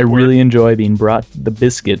 I really enjoy being brought the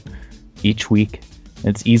biscuit each week. And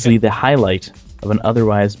it's easily the highlight of an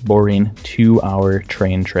otherwise boring 2-hour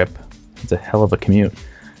train trip. It's a hell of a commute.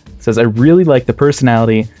 It says, I really like the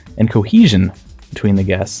personality and cohesion between the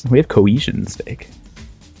guests. We have cohesion, Steak.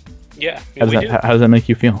 Yeah. How does that make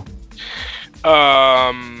you feel?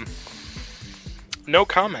 No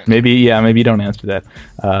comment. Maybe you don't answer that.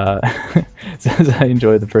 It says, I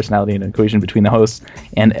enjoy the personality and cohesion between the hosts,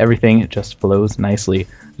 and everything just flows nicely.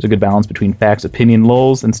 There's a good balance between facts, opinion,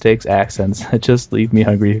 lulls, and Steak's accents that just leave me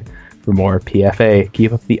hungry for more PFA.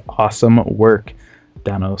 Keep up the awesome work,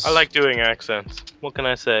 Danos. I like doing accents. What can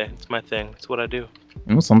I say? It's my thing. It's what I do.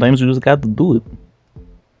 Well, sometimes you just got to do it.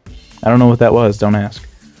 I don't know what that was. Don't ask.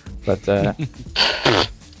 But I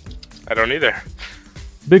don't either.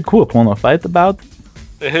 Big Coop wanna fight about?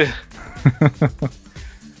 Yeah,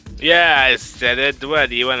 I said it. What?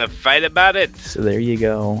 Do you want to fight about it? So there you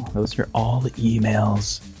go. Those are all the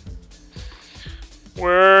emails.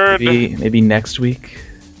 Word. Maybe next week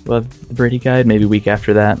we'll have the Brady Guide. Maybe week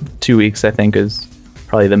after that. 2 weeks, I think, is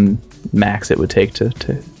probably the max it would take to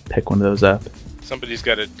pick one of those up. Somebody's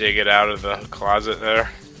got to dig it out of the closet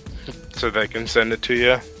there so they can send it to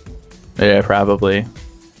you. Yeah, probably.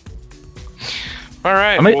 All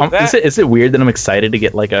right. Is it weird that I'm excited to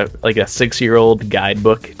get like a 6-year-old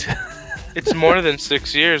guidebook? It's more than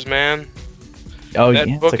 6 years, man. Oh, that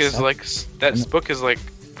yeah, book is book is like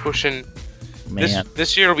pushing. Man.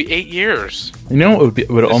 This year will be 8 years. You know what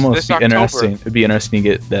would almost be October. interesting? It would be interesting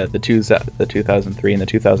to get the 2003 and the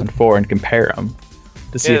 2004 and compare them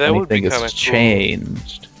to see if anything has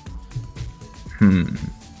changed.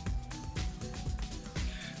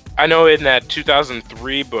 I know in that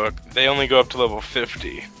 2003 book, they only go up to level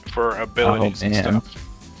 50 for abilities and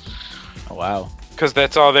stuff. Oh wow. Because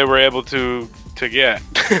that's all they were able to get.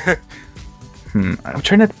 I'm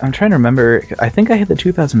trying to remember. I think I had the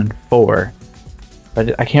 2004,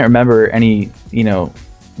 but I can't remember any,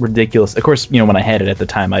 ridiculous. Of course, when I had it at the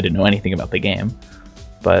time, I didn't know anything about the game.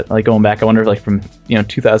 But like going back, I wonder if like from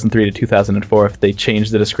 2003 to 2004, if they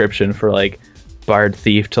changed the description for like Bard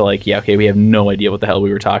Thief to like, yeah, okay, we have no idea what the hell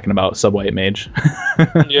we were talking about, Sub-White Mage.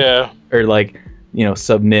 Yeah. Or like,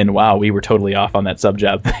 Sub-Nin, wow, we were totally off on that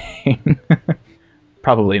sub-job thing.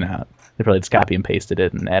 Probably not. They probably just copy and pasted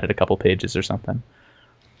it and added a couple pages or something.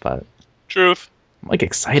 But truth. I'm like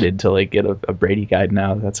excited to like get a Brady guide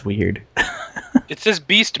now. That's weird. It says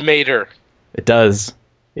Beast Mater. It does.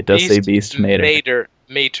 It does say Beast Mater.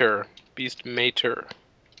 Beast Mater.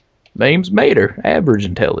 Name's Mater. Average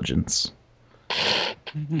intelligence.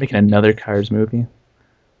 Making another Cars movie.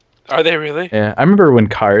 Are they really? Yeah, I remember when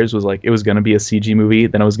Cars was like, it was going to be a CG movie,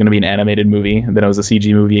 then it was going to be an animated movie, and then it was a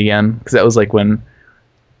CG movie again. Because that was like when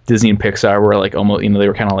Disney and Pixar were like almost, they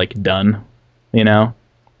were kind of like done, It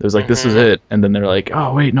was like, this is it. And then they're like,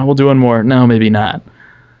 oh, wait, no, we'll do one more. No, maybe not.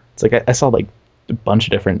 It's like, I saw like a bunch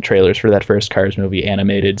of different trailers for that first Cars movie,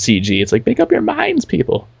 animated, CG. It's like, make up your minds,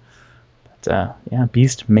 people. But, yeah,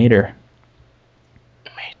 Beast Mater.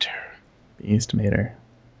 Beast Mater.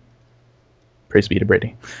 Praise be to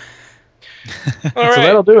Brady. All right. So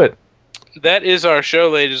that'll do it. That is our show,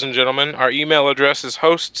 ladies and gentlemen. Our email address is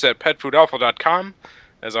hosts@petfoodalpha.com.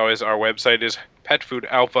 As always, our website is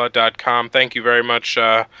petfoodalpha.com. Thank you very much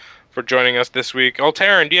for joining us this week.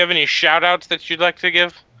 Taryn, do you have any shout-outs that you'd like to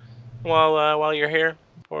give while you're here?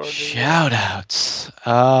 Shout-outs.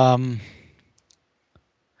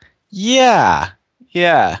 Yeah.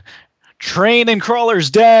 Train and Crawler's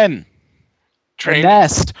Den. Train.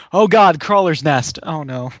 Nest. Oh God, Crawler's Nest. Oh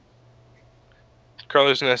no.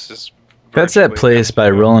 Crawler's Nest is. That's that place by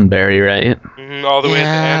Rollenberry, right? Mm-hmm, all the way at the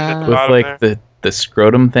end, at the with bottom like there. the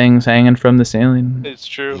scrotum things hanging from the ceiling. It's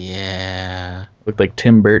true. Yeah. Looked like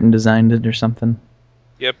Tim Burton designed it or something.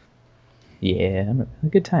 Yep. Yeah,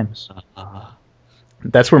 good times.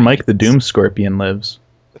 That's where Mike the Doom Scorpion lives.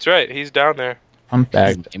 That's right. He's down there. Fun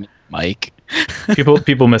fact. Mike.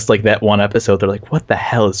 people missed like that one episode. They're like, what the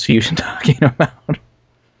hell is Fusion talking about?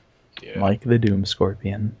 Yeah. Mike the Doom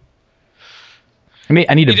Scorpion.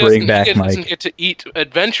 I need to bring back Mike. He doesn't get to eat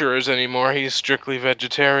adventurers anymore. He's strictly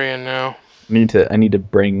vegetarian now. I need to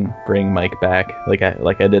bring Mike back like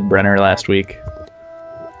I did Brenner last week.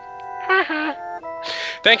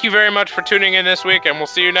 Thank you very much for tuning in this week, and we'll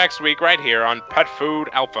see you next week right here on Pet Food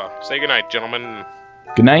Alpha. Say goodnight, gentlemen.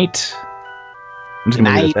 Good night. I'm just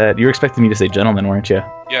gonna leave it at that. You were expecting me to say gentlemen, weren't you?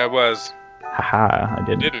 Yeah, I was. Haha, I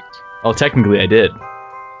didn't. You didn't. Oh, technically I did.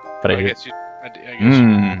 But I guess you. I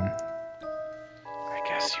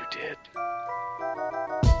guess you did.